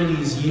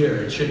Germany's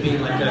year. It should be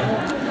like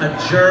a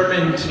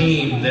German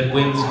team that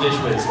wins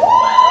Gishwiz.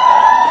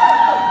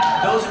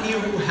 Those of you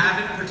who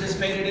haven't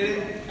participated in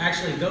it,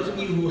 actually those of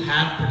you who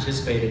have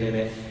participated in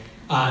it,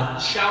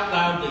 shout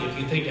loudly if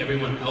you think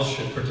everyone else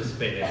should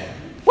participate in it.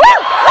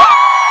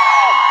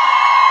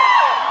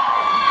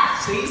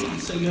 See?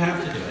 So you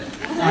have to do it.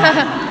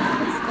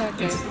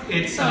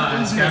 It's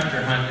a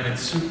scavenger hunt and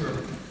it's super...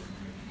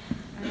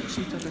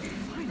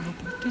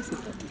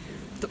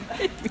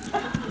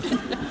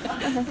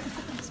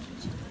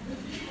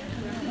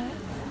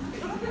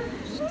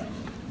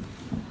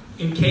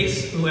 In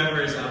case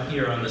whoever is up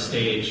here on the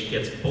stage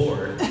gets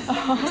bored, if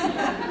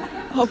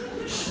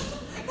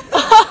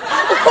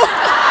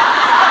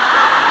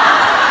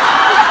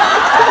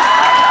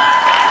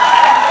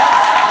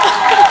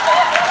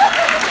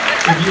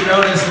you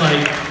notice,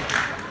 like,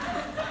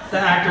 the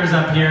actors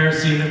up here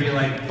seem to be,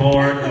 like,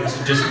 bored and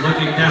just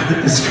looking down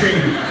at the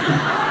screen.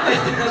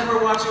 It's because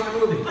we're watching a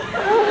movie.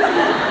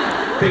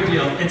 Big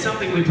deal. It's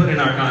something we put in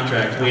our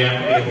contract. We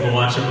have to be able to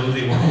watch a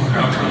movie while we're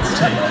out on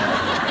stage.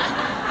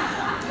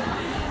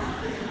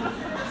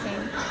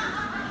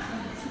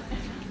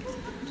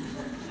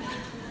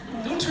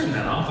 Turn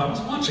that off. I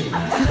was watching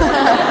that.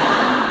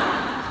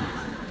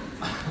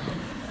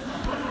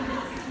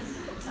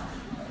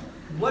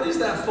 What is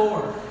that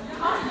for?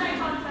 Cosplay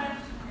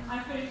contest,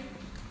 I think.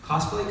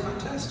 Cosplay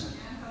contest?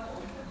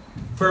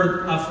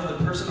 For the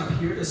person up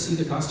here to see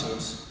the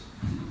costumes?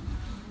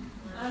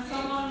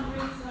 Someone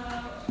reads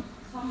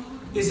some...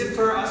 Is it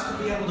for us to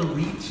be able to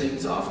read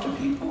things off to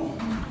people?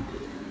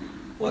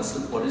 What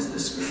is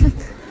this screen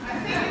for? I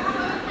think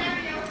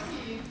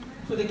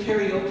it's for the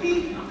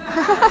karaoke.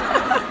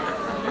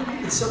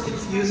 It's so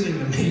confusing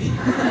to me.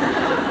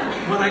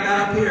 When I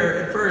got up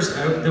here, at first,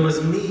 there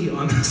was me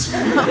on the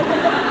screen.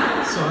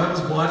 So I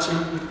was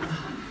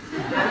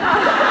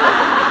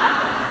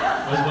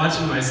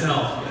watching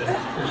myself.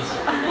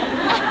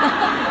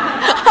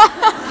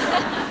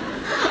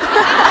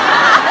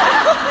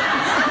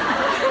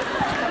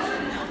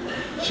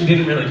 She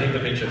didn't really take the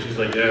picture. She's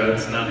like, yeah,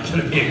 that's not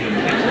going to be a good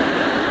picture.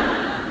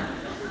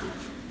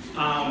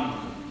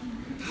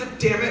 God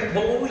damn it,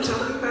 what were we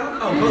talking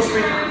about? Oh, Costa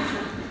Rica.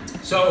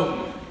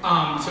 So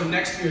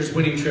next year's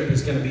winning trip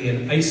is going to be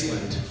in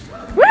Iceland.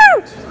 Woo!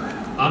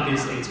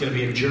 Obviously, it's going to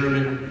be a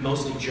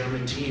mostly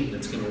German team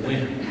that's going to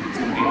win. It's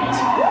going to be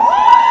awesome.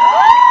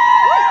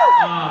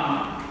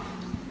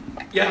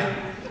 Yeah.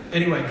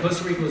 Anyway,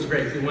 Costa Rica was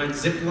great. We went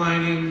zip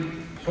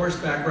lining,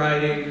 horseback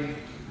riding,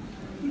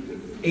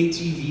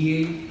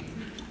 ATVing,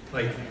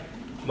 like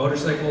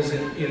motorcycles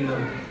in the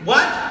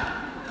what?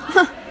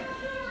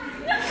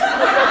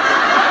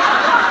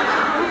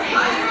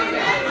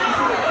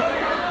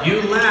 You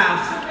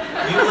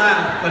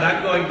laugh, but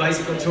I'm going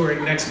bicycle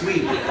touring next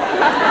week.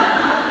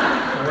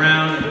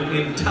 Around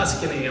in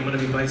Tuscany, I'm going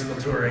to be bicycle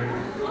touring.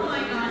 Oh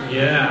my God.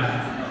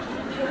 Yeah.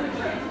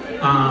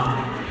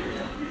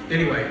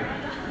 Anyway,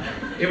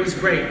 it was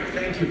great.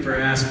 Thank you for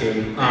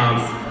asking.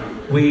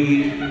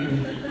 We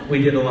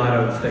did a lot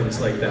of things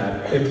like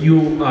that. If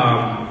you,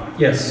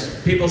 yes,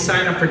 people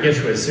sign up for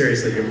Gishwas.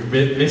 Seriously, you're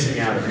missing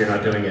out if you're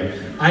not doing it.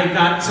 I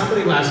got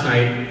somebody last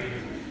night.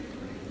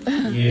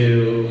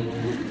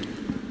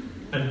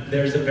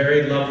 There's a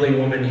very lovely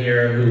woman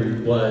here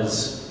who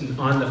was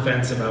on the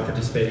fence about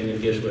participating in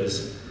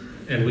Gishwas,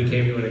 and we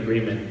came to an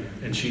agreement,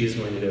 and she is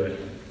going to do it.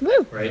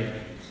 Woo! Right?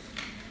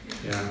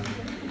 Yeah.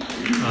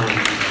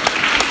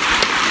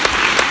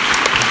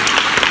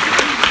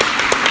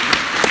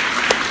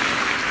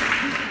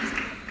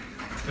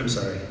 I'm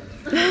sorry.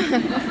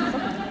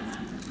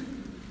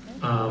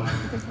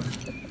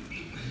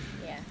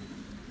 Yeah.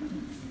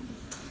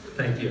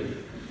 Thank you.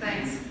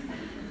 Thanks.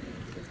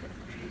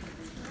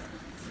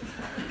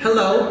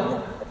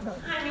 Hello.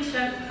 Hi,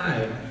 Misha.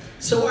 Hi.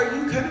 So are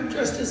you kind of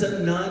dressed as a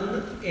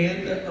nun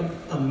and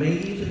a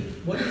maid?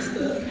 What is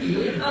the...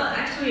 Well,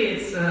 actually,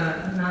 it's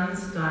a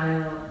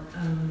nun-style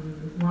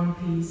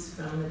one-piece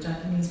from a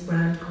Japanese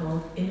brand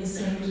called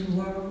Innocent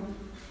World.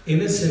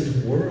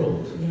 Innocent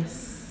World?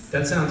 Yes.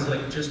 That sounds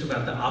like just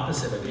about the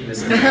opposite of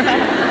innocent.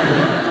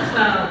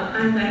 Well,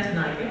 I'm glad to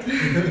like it.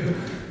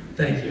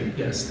 Thank you.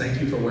 Yes, thank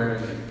you for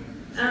wearing it.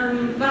 Well,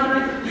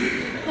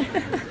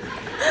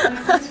 my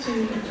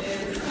question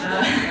is,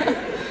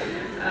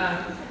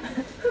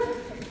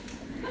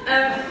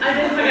 I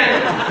didn't forget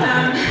it.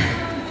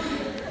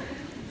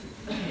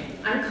 Okay,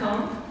 I'm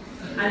calm.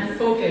 I'm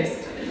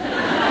focused.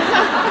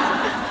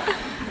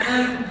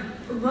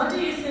 What do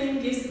you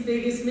think is the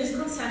biggest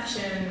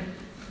misconception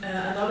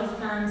a lot of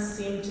fans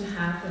seem to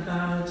have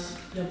about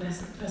your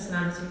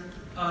personality?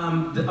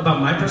 About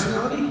my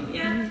personality?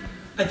 Yeah.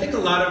 I think a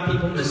lot of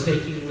people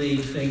mistakenly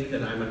think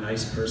that I'm a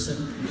nice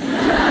person.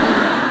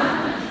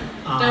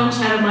 Don't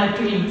shatter my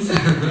dreams.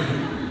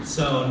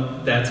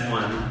 So that's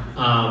one.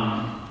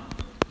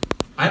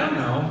 I don't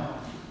know.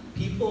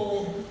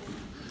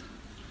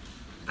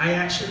 I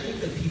actually think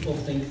that people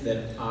think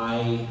that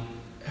I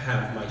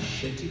have my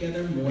shit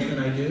together more than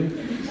I do.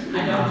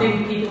 I don't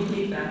think people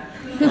believe that.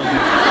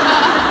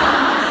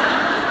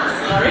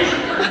 Sorry.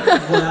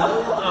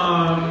 Well,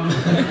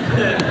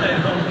 I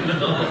don't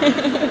know.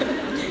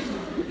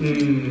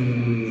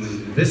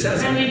 This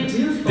hasn't. And we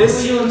do follow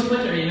you on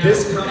Twitter, you know.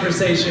 This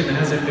conversation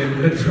hasn't been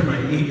good for my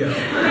ego.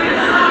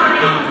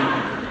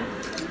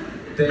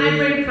 I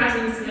bring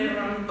presents later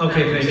on.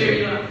 Okay, thank Cheer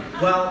you. up.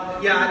 Well,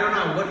 yeah, I don't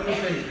know. What do you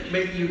think?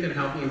 Maybe you can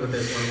help me with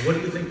this one. What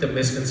do you think the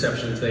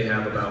misconceptions they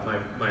have about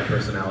my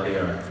personality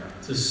are?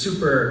 It's a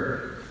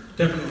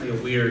definitely a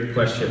weird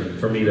question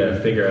for me to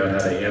figure out how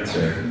to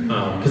answer.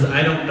 Because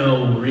I don't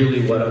know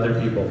really what other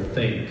people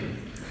think.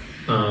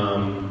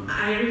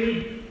 I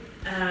really,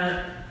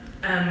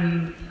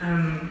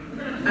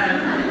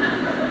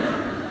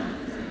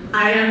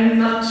 I am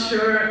not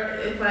sure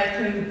if I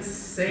can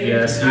say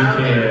Yes, it you out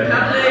can. in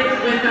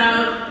public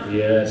without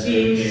Yes,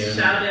 you being can.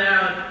 shouted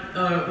out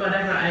or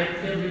whatever. I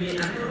feel really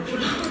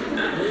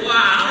uncomfortable.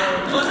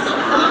 Wow! What the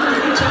fuck are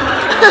you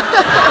talking about?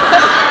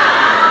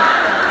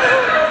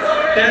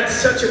 That's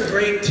such a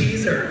great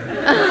teaser.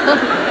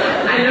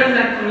 I learned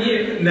that from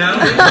you. Now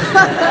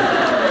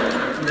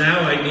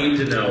I need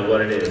to know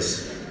what it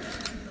is.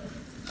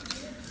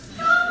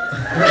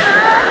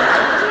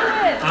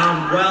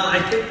 Well, I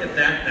think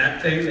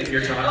that thing that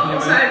you're talking about.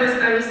 Also, I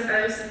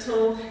was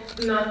told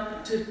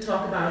not to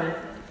talk about it.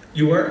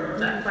 You were?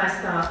 By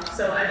staff,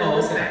 so I don't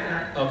respect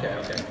that. Okay.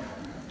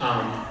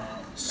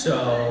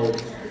 So.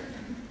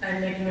 I'm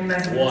making a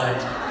mess of What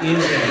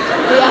is it?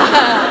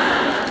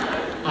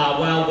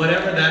 Well,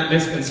 whatever that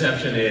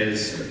misconception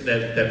is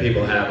that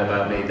people have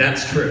about me,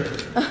 that's true.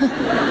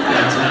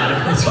 That's not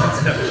a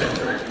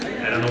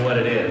misconception. I don't know what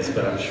it is,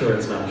 but I'm sure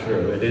it's not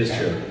true. It is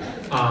true.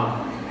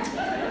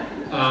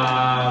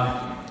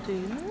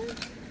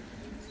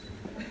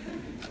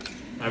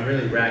 I'm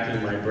really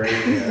racking my brain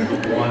here.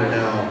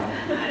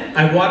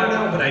 I want to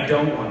know, but I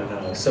don't want to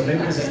know. So maybe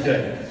this is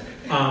good.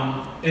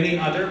 Any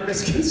other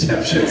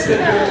misconceptions that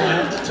you're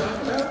allowed to talk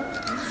about?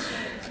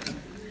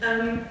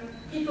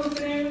 People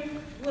think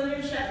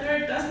William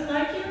Shatner doesn't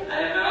like you.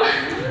 I don't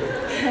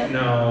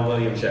know. No,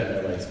 William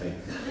Shatner likes me.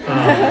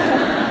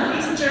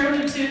 He's in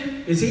Germany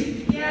too. Is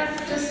he? Yeah,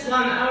 just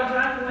 1 hour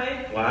drive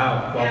away.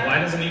 Wow. Well, Yeah. why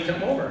doesn't he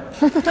come over?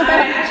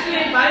 I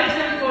actually invited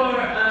him for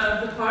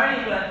the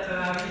party, but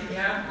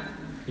yeah,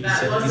 He that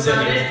said- was he said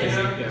about he was it. busy,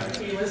 You know? yeah.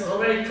 He was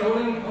already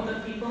trolling other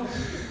people.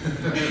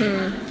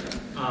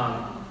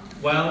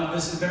 Well,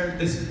 this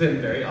has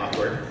been very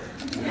awkward.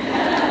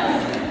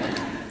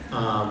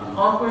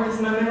 Awkward is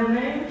my middle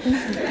name.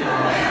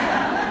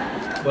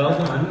 Well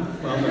done.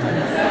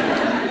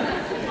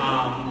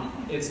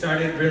 It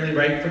started really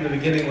right from the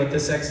beginning with the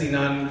sexy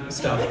nun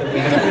stuff that we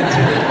got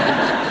into.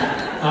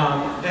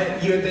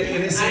 And you're the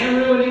innocent. I am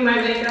ruining my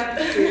makeup.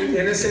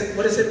 Innocent.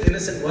 What is it?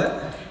 Innocent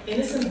what?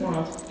 Innocent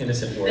World.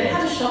 Innocent World. They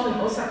have a shop in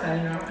Osaka,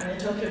 you know, and in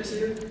Tokyo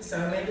too. So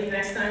maybe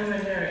next time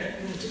when you're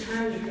in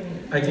Japan, you can.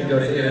 I can go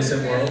to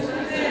Innocent World.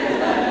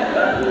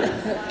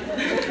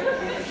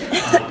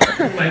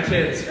 My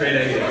kids, great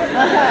idea.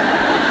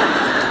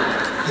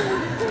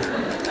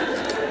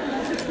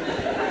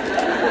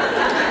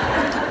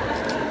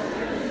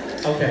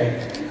 Okay,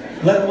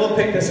 we'll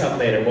pick this up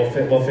later. We'll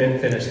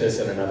finish this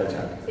in another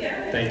time.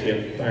 Yeah. Thank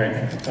you. All right.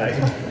 Bye.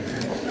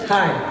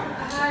 Hi.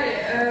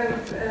 Hi.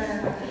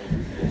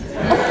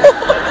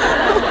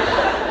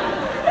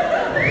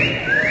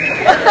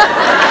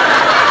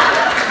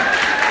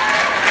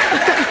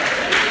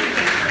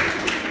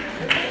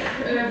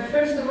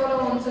 First of all,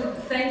 I want to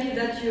thank you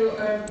that you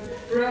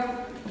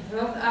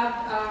brought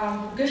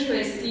up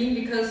Gishway's team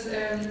because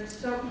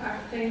I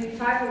think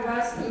 5 of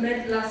us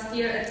met last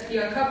year at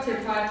your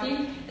cocktail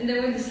party, and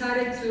then we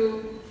decided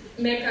to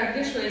make a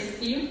Gishway's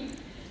team.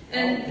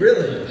 And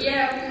really?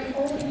 Yeah, we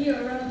all here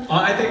around.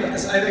 I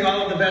think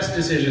all of the best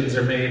decisions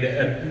are made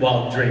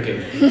while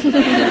drinking.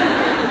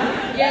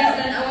 Yes,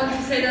 and I want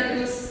to say that it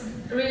was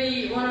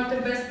really one of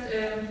the best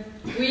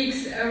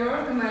weeks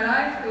ever in my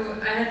life.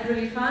 I had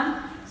really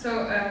fun.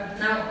 So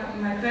now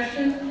my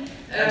question.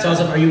 That's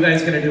awesome. Are you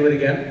guys going to do it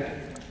again?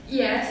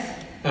 Yes.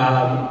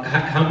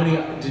 How many,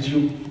 did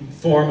you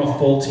form a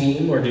full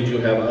team or did you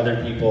have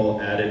other people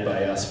added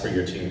by us for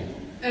your team?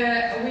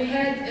 We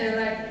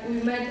had we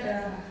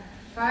met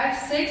 5,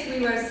 6. We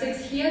were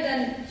 6 here,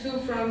 then 2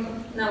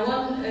 from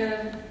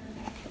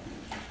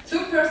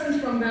two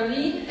persons from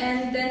Berlin,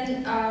 and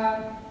then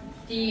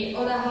the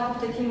other half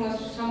of the team was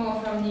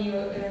someone from the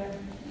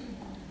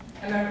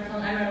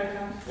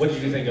America. What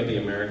did you think of the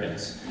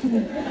Americans?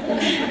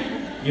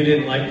 You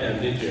didn't like them,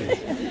 did you?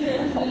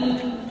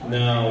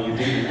 No, you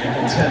didn't. I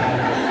can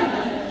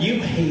tell. You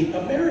hate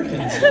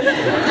Americans.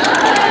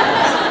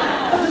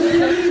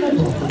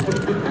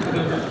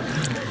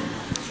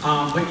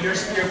 But your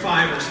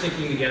 5 are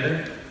sticking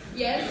together?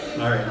 Yes.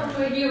 All right.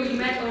 Over here we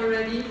met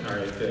already. All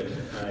right, good.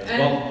 All right. And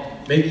Well,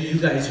 maybe you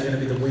guys are going to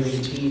be the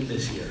winning team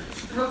this year.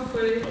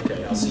 hopefully.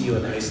 Okay, I'll see you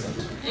in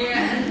Iceland.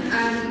 Yeah,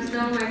 and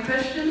now my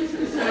questions.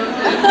 So,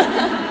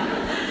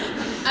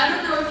 I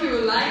don't know if you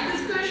will like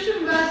this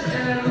question, but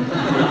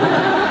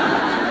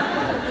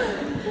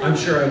I'm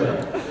sure I will.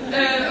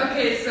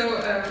 okay. So,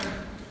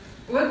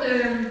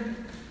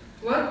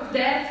 what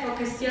death for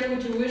Castiel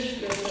would you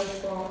wish yourself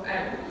for?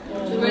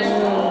 Would you wish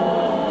for?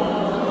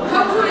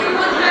 Hopefully, it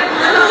won't happen.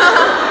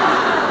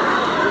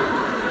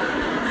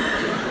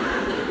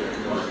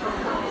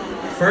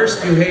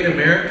 First you hate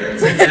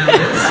Americans, and now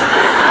this.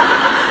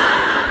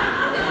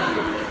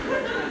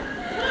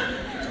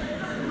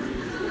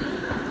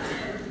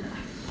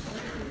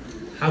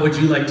 How would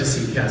you like to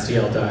see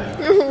Castiel die?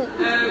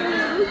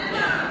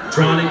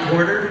 Drawn and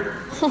quartered?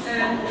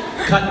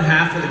 Cut in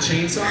half with a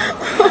chainsaw?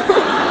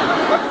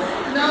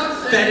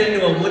 No, Fed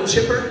into a wood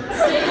chipper?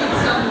 saving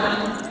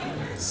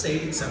someone.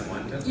 Saving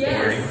someone, that's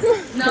Yes. boring.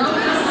 No,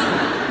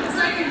 it's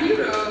like a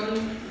hero.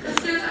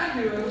 Castil's a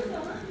hero.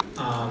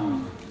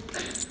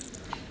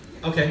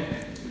 Okay.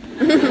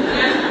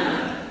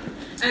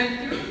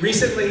 And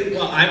Recently,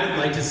 well, I would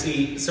like to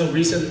see, so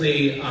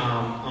recently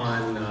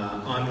on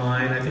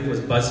online, I think it was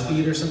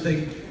BuzzFeed or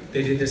something,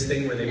 they did this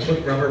thing where they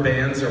put rubber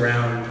bands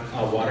around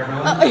a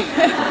watermelon. Did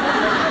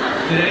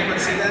anyone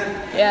see that?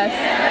 Yes.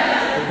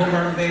 They put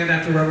rubber band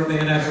after rubber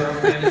band after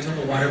rubber band until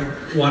the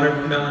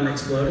watermelon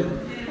exploded.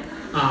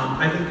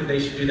 I think that they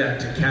should do that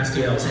to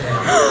Castiel's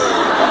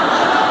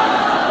head.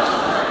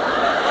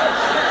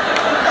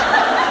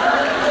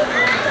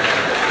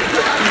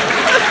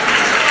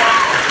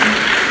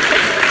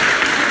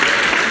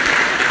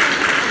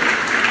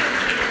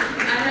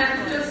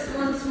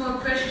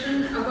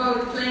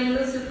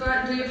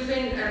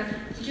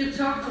 Did you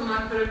talk to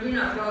Mark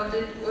Pellegrino about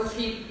it? Was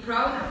he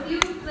proud of you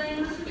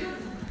playing Lucifer?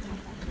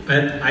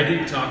 I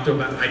didn't talk to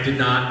him about, I did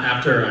not,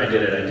 after I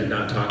did it, I did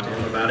not talk to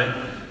him about it.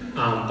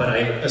 But I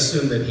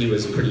assume that he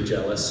was pretty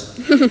jealous.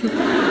 But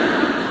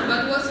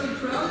was he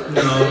proud?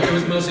 No, it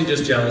was mostly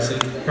just jealousy,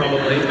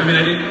 probably. I mean,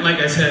 I didn't, like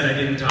I said, I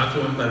didn't talk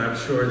to him, but I'm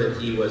sure that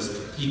he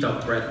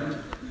felt threatened.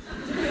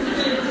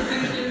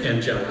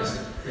 And jealous.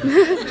 Yeah.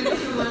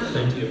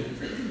 Thank you.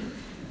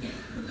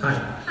 Hi.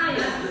 Hi,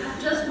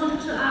 I just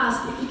wanted to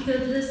ask if you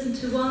could listen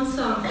to one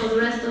song for the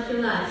rest of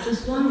your life.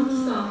 Just one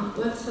song.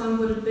 What song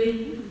would it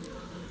be?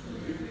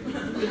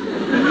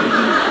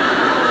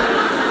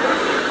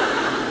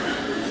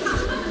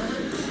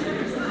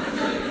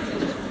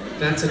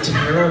 That's a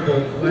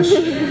terrible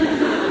question.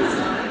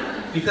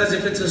 Because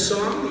if it's a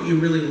song that you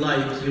really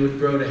like, you would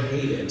grow to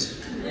hate it.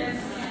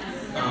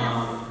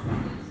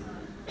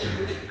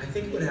 I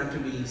think it would have to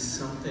be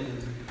something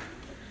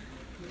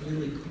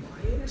really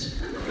quiet.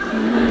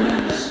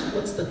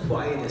 What's the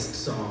quietest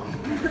song?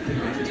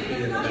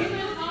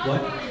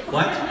 What?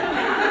 What?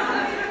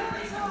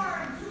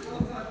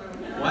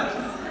 What?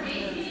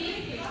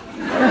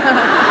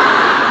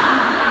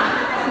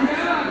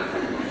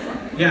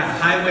 Yeah,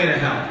 Highway to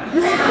Hell.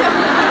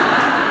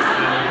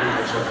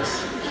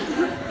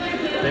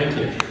 Thank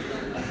you.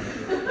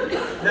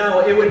 No,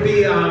 it would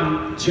be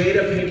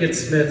Jada Pinkett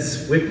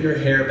Smith's Whip Your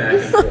Hair Back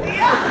and Forth.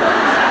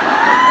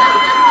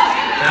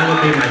 That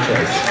would be my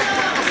choice.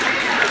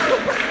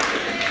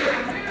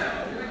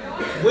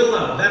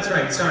 Willow, that's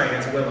right. Sorry,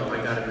 it's Willow. I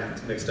got it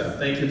mixed up.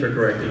 Thank you for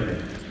correcting me.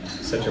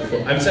 Such a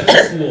fool. I'm such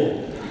a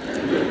fool.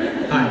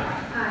 Hi.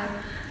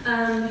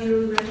 Hi.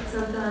 You read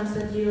sometimes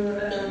that you're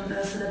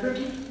a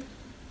celebrity?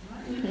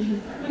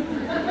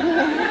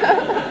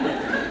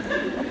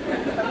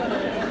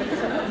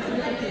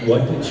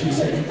 What did she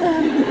say?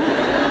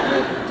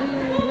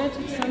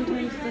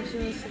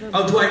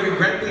 Oh, do I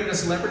regret being a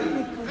celebrity?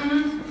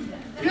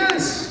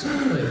 Yes,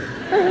 totally.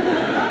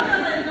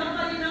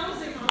 Nobody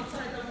knows him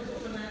outside of the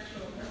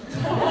supernatural.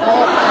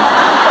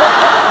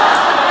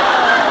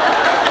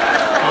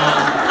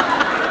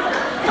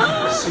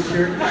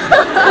 Security.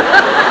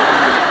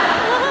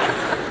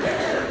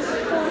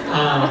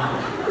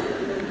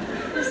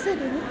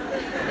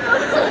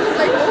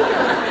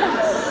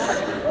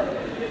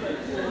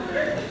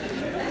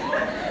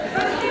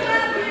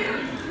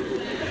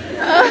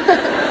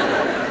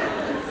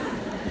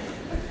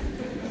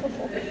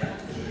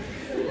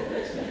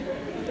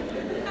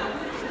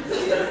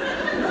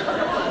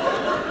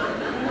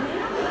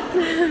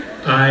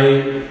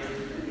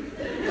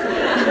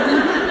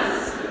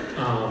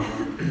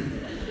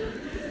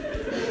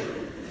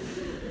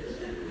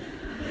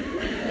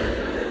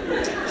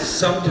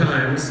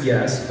 Sometimes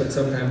yes, but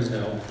sometimes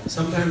no.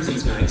 Sometimes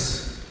he's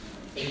nice,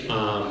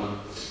 and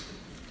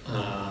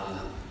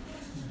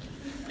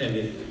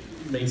it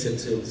makes it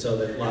so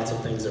that lots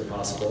of things are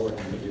possible and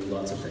you can do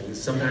lots of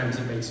things. Sometimes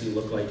it makes you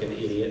look like an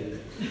idiot.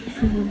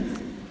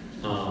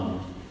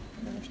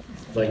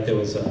 Like there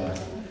was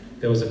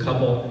a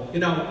couple, you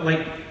know,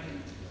 like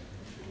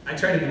I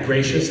try to be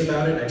gracious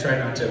about it. I try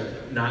not to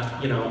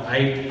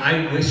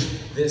I wish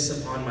this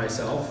upon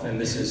myself, and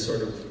this is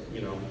sort of,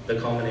 you know, the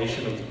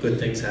culmination of good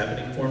things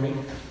happening for me.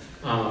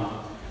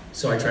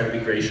 So I try to be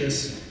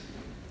gracious.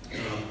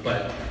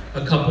 But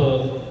a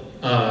couple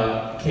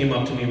came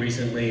up to me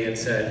recently and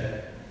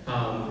said,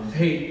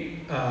 "Hey,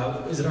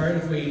 is it alright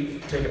if we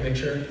take a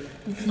picture?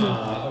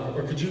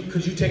 Or could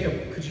you take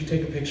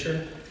a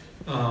picture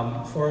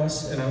for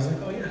us?" And I was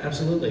like, "Oh yeah,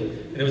 absolutely."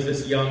 And it was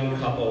this young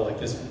couple, like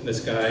this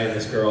guy and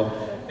this girl,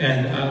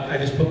 and I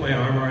just put my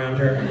arm around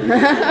her,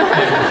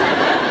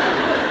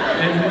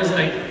 and he was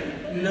like,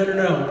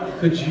 No,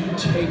 could you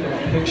take a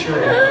picture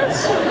of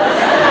us?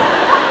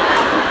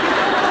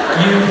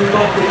 You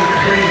fucking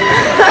creep.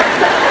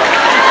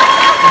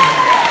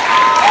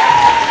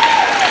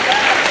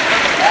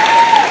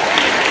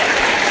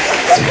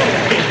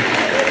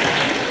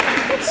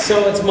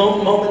 So it's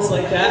moments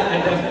like that, I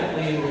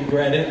definitely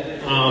regret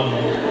it.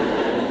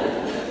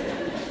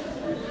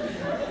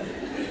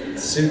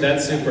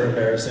 That's super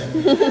embarrassing.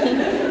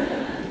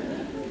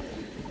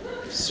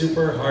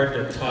 Super hard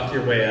to talk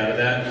your way out of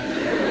that.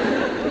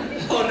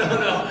 Oh,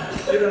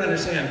 no, you don't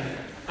understand.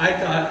 I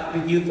thought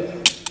that you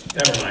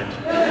never mind.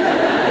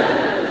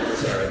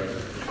 Sorry.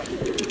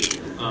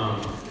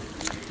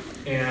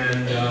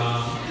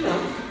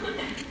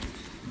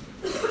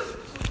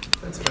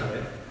 That's about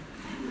it.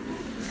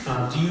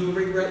 Do you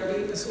regret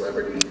being a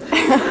celebrity?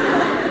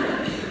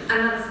 I'm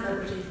not a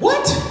celebrity.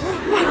 What?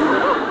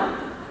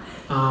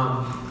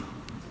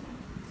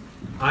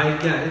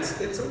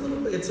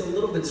 It's a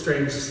little bit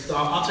strange.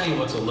 I'll tell you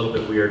what's a little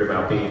bit weird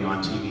about being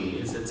on TV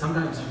is that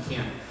sometimes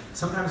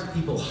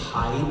people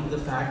hide the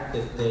fact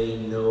that they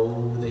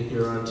know that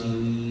you're on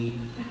TV,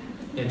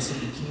 and so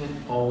you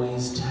can't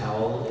always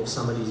tell if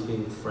somebody's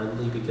being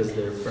friendly because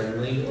they're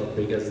friendly or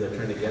because they're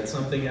trying to get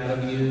something out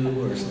of you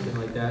or something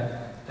like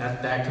that.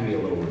 That can be a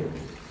little weird.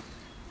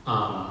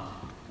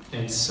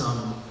 And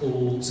some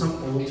old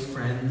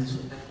friends,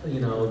 that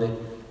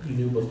you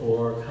knew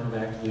before kind of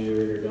act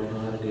weird or don't know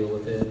how to deal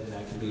with it.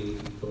 That can be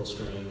a little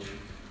strange.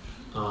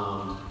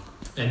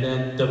 And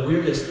then the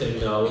weirdest thing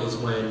though is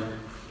when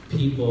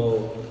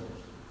people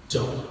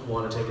don't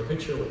want to take a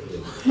picture with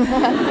you.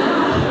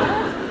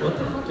 What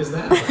the fuck is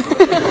that?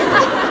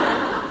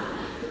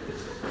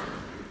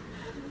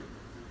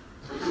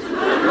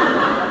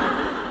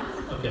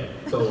 Okay,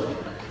 go away.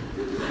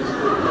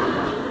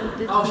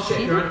 Oh shit,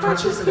 you're on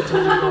crutches and I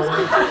told you to go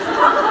away.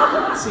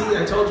 See,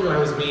 I told you I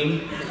was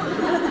mean.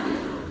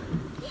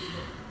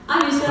 Hi,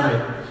 Misha. Hi.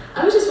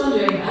 I was just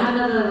wondering, I have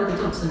another Robbie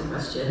Thompson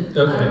question.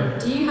 Okay.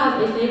 Do you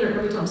have a favourite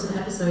Robbie Thompson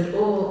episode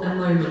or a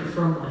moment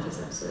from one of his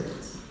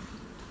episodes?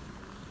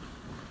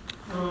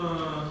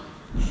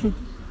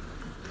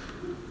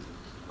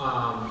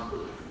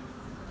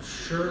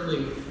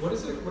 Shirley, what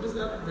is it? What is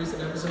that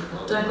recent episode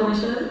called? Don't Call Me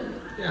Shirley?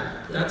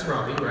 Yeah, that's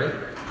Robbie, right?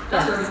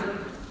 That's Robbie.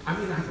 I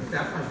mean, I think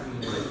that might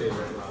be my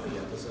favorite Robbie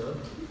episode.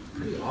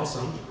 Pretty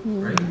awesome,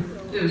 right?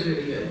 It was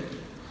really good.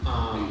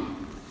 I'm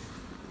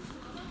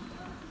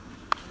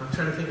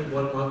trying to think of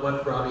what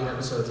Robbie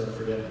episodes I'm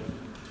forgetting.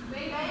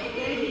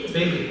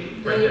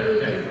 Baby. Right there,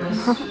 okay.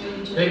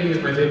 Baby is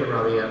my favorite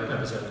Robbie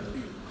episode.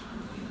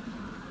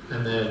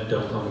 And then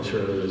Don't Call Me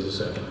Shirley is the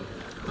second.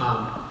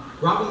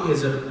 Robbie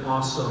is an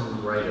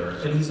awesome writer,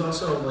 and he's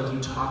also,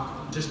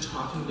 just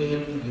talking to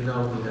him, he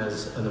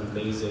has an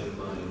amazing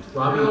mind.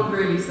 I'm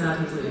really sad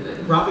he's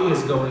leaving. Robbie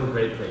is going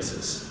great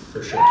places,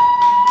 for sure.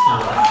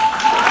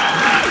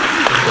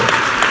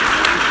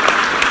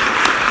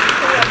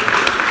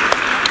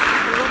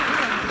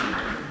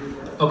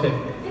 Okay.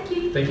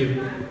 Thank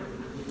you.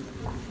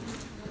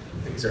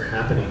 Things are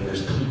happening.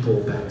 There's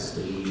people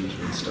backstage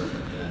and stuff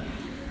like that.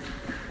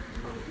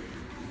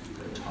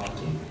 They're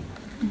talking.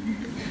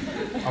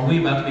 Are we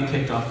about to be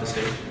kicked off the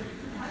stage?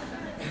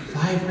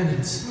 5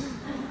 minutes.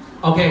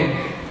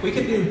 Okay, we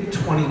can do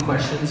 20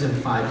 questions in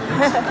 5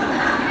 minutes.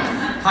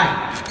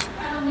 Hi.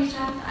 Hello,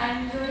 Misha.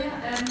 I'm Julia,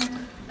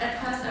 and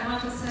at first I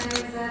want to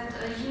say that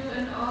you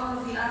and all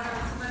the other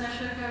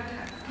supernatural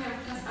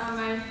characters are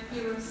my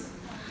heroes.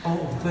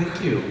 Oh,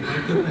 thank you. My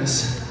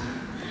goodness.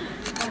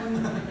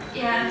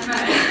 Yeah, and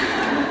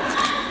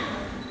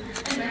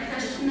my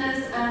question is,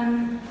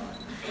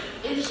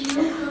 if you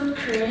could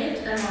create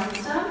a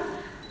monster,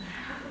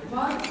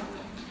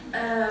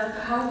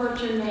 how would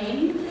you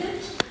name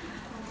it?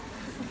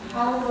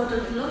 How would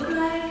it look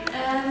like?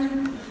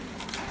 And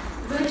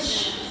which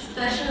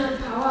special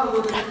power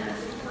would it have?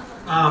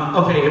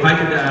 Okay, if I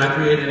could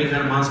create any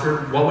kind of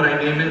monster, what would I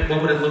name it?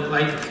 What would it look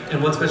like?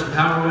 And what special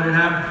power would it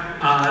have?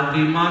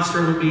 The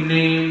monster would be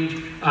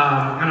named,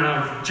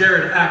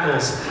 Jared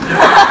Ackles.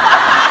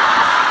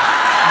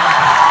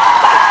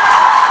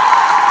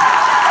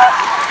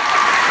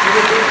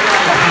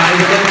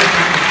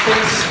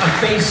 A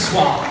face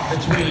swap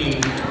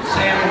between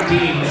Sam and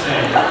Dean's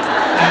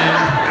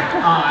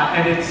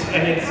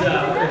and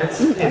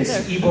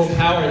its evil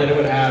power that it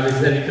would have is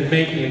that it could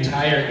make the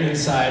entire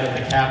inside of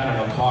the cabin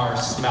of a car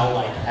smell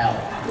like hell.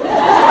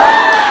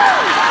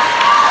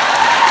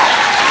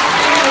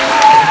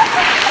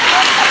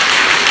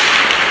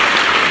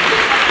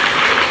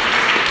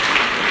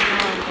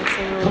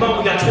 Come on,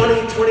 we got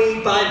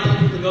 25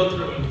 people to go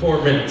through in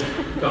 4 minutes.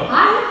 Go.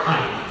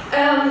 Hi.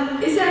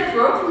 Is there a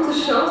quote from the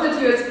show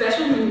that you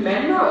especially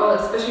remember or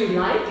especially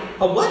like?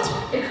 A what?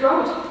 A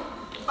quote.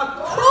 A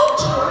quote?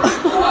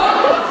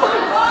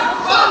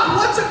 Fuck,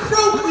 what's a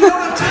quote? We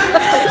don't have time for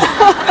this.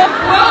 A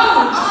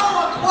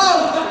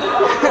quote.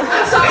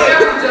 I'm sorry, I'm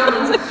from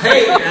German.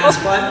 Hey, ass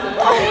butt.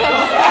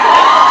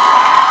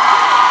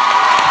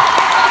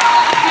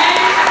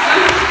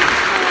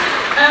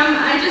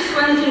 I just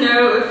wanted to know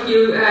if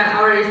you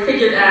already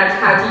figured out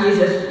how to use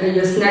your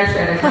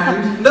Snapchat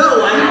account.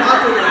 No, I have not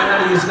figured out how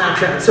to use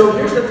Snapchat. So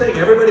here's the thing,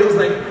 everybody was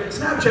like,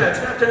 Snapchat,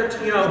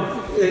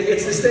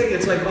 it's this thing,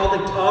 it's like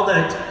all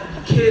that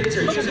kids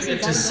are using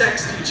it to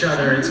sext each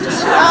other. It's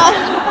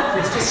disgusting.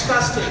 It's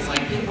disgusting.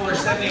 Like people are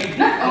sending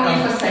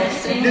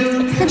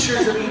nude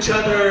pictures of each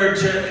other,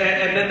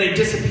 and then they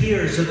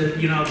disappear so that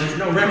there's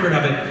no record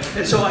of it.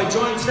 And so I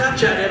joined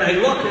Snapchat and I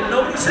look, and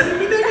nobody's sending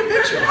me naked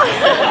pictures.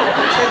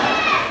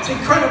 It's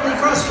incredibly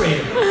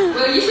frustrating.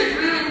 Well, you should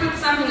really put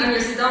something on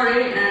your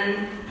story,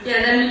 and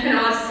then you can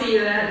all see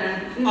that.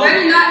 And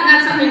maybe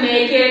not something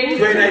naked.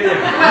 Great idea.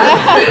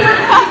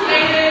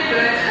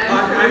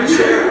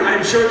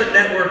 I'm sure the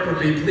network would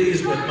be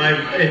pleased with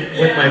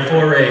my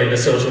foray into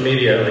social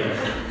media. Like,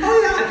 oh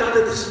yeah, I thought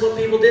that this is what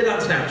people did on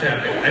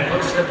Snapchat. I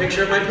posted a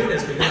picture of my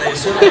penis because I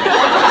assumed.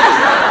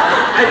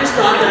 I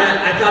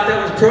thought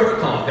that was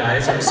protocol,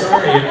 guys. I'm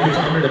sorry if you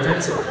found it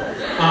offensive.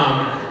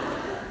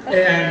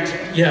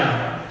 And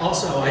yeah.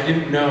 Also, I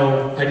didn't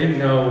know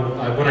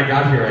when I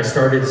got here, I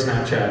started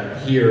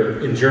Snapchat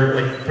here in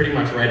Germany, like pretty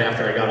much right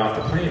after I got off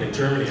the plane in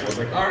Germany. I was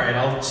like, all right,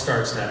 I'll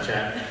start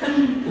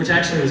Snapchat, which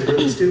actually was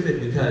really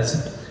stupid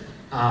because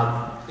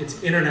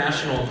it's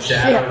international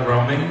data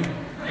roaming,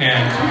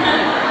 and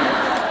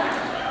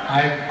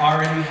I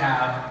already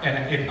have,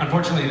 and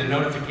unfortunately the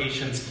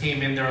notifications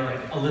came in, they're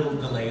like a little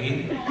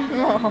delayed.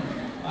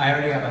 I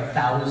already have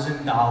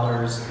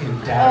 $1,000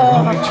 in data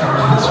roaming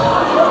charges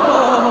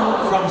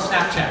from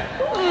Snapchat.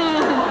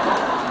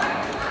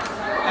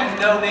 And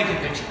no naked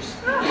pictures.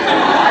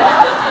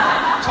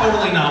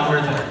 Totally not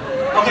worth it.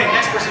 Okay,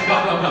 next person, go.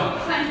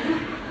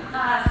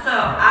 So,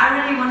 I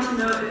really want to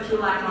know if you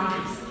like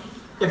monkeys.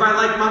 If I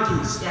like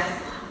monkeys?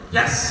 Yes.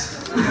 Yes!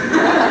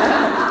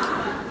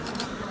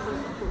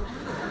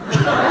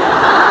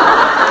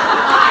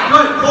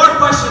 Good, more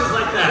questions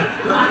like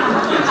that.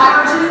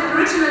 I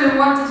originally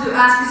wanted to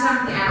ask you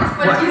something else,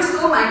 but you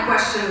stole my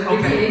question at the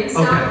beginning,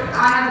 so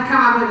I have to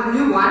come up with a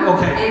new one.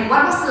 Okay. And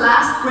what was the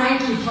last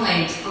prank you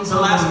played on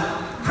The last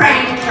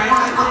prank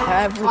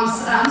on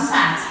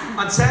set?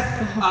 On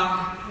set?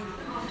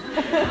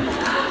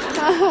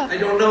 I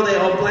don't know, they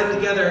all blend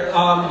together.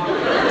 Oh,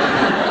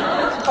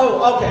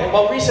 okay.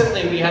 Well,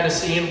 recently we had a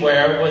scene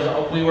where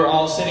we were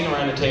all sitting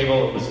around a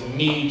table. It was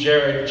me,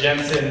 Jared,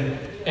 Jensen,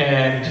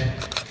 and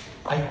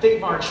I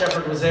think Mark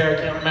Shepard was there.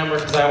 I can't remember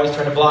because I always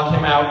try to block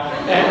him out.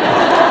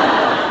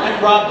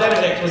 And Rob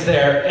Benedict was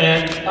there.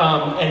 And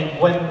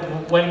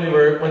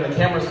when the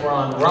cameras were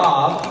on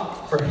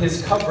Rob for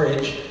his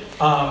coverage,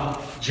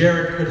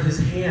 Jared put his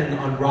hand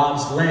on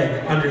Rob's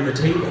leg under the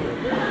table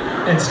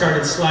and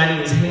started sliding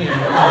his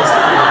hand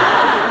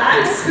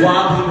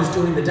while he was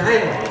doing the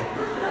dialogue.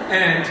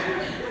 And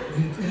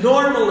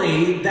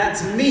normally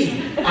that's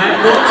me.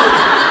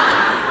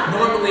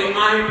 Normally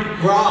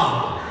I'm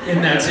Rob in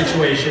that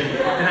situation,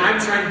 and I'm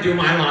trying to do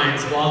my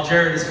lines while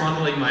Jared is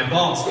fondling my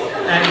balls.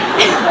 And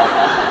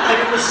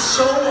it was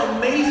so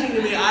amazing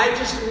to me. I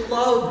just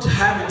loved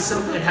having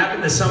something happen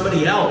to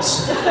somebody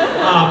else.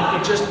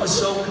 It just was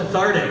so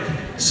cathartic.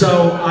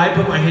 So I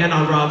put my hand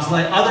on Rob's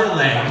other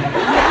leg,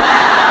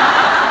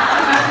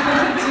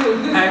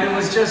 and it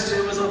was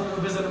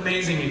an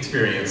amazing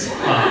experience.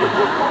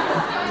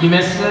 You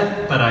missed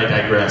it? But I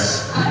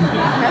digress.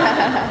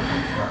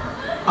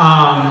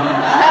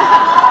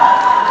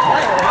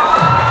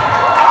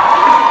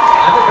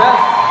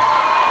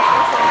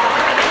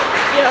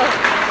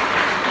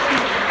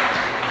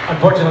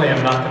 Unfortunately,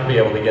 I'm not going to be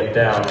able to get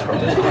down from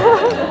this point.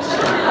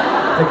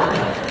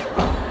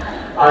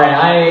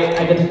 Alright,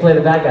 I get to play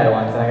the bad guy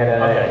once, and I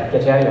gotta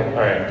get you out of here.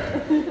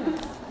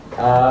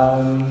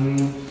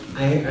 Alright.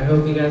 I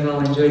hope you guys all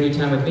enjoyed your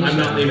time with me. I'm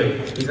not leaving.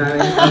 He's not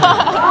leaving? He's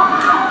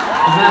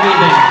not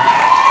leaving.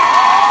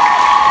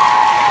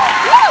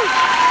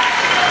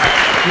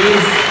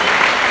 He's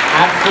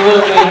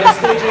absolutely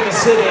staging a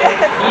sit-in.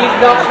 He's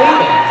not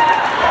leaving.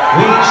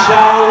 We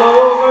shall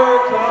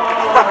overcome.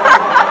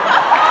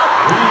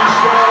 We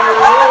shall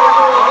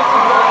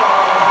overcome.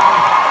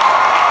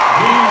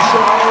 We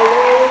shall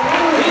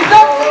overcome. He's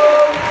not leaving.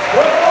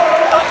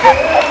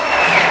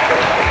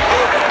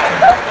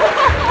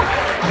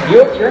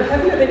 You're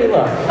heavier than you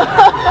look.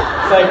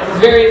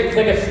 It's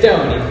like a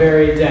stone. He's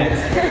very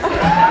dense.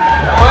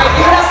 All right,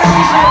 give it up for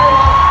Misha.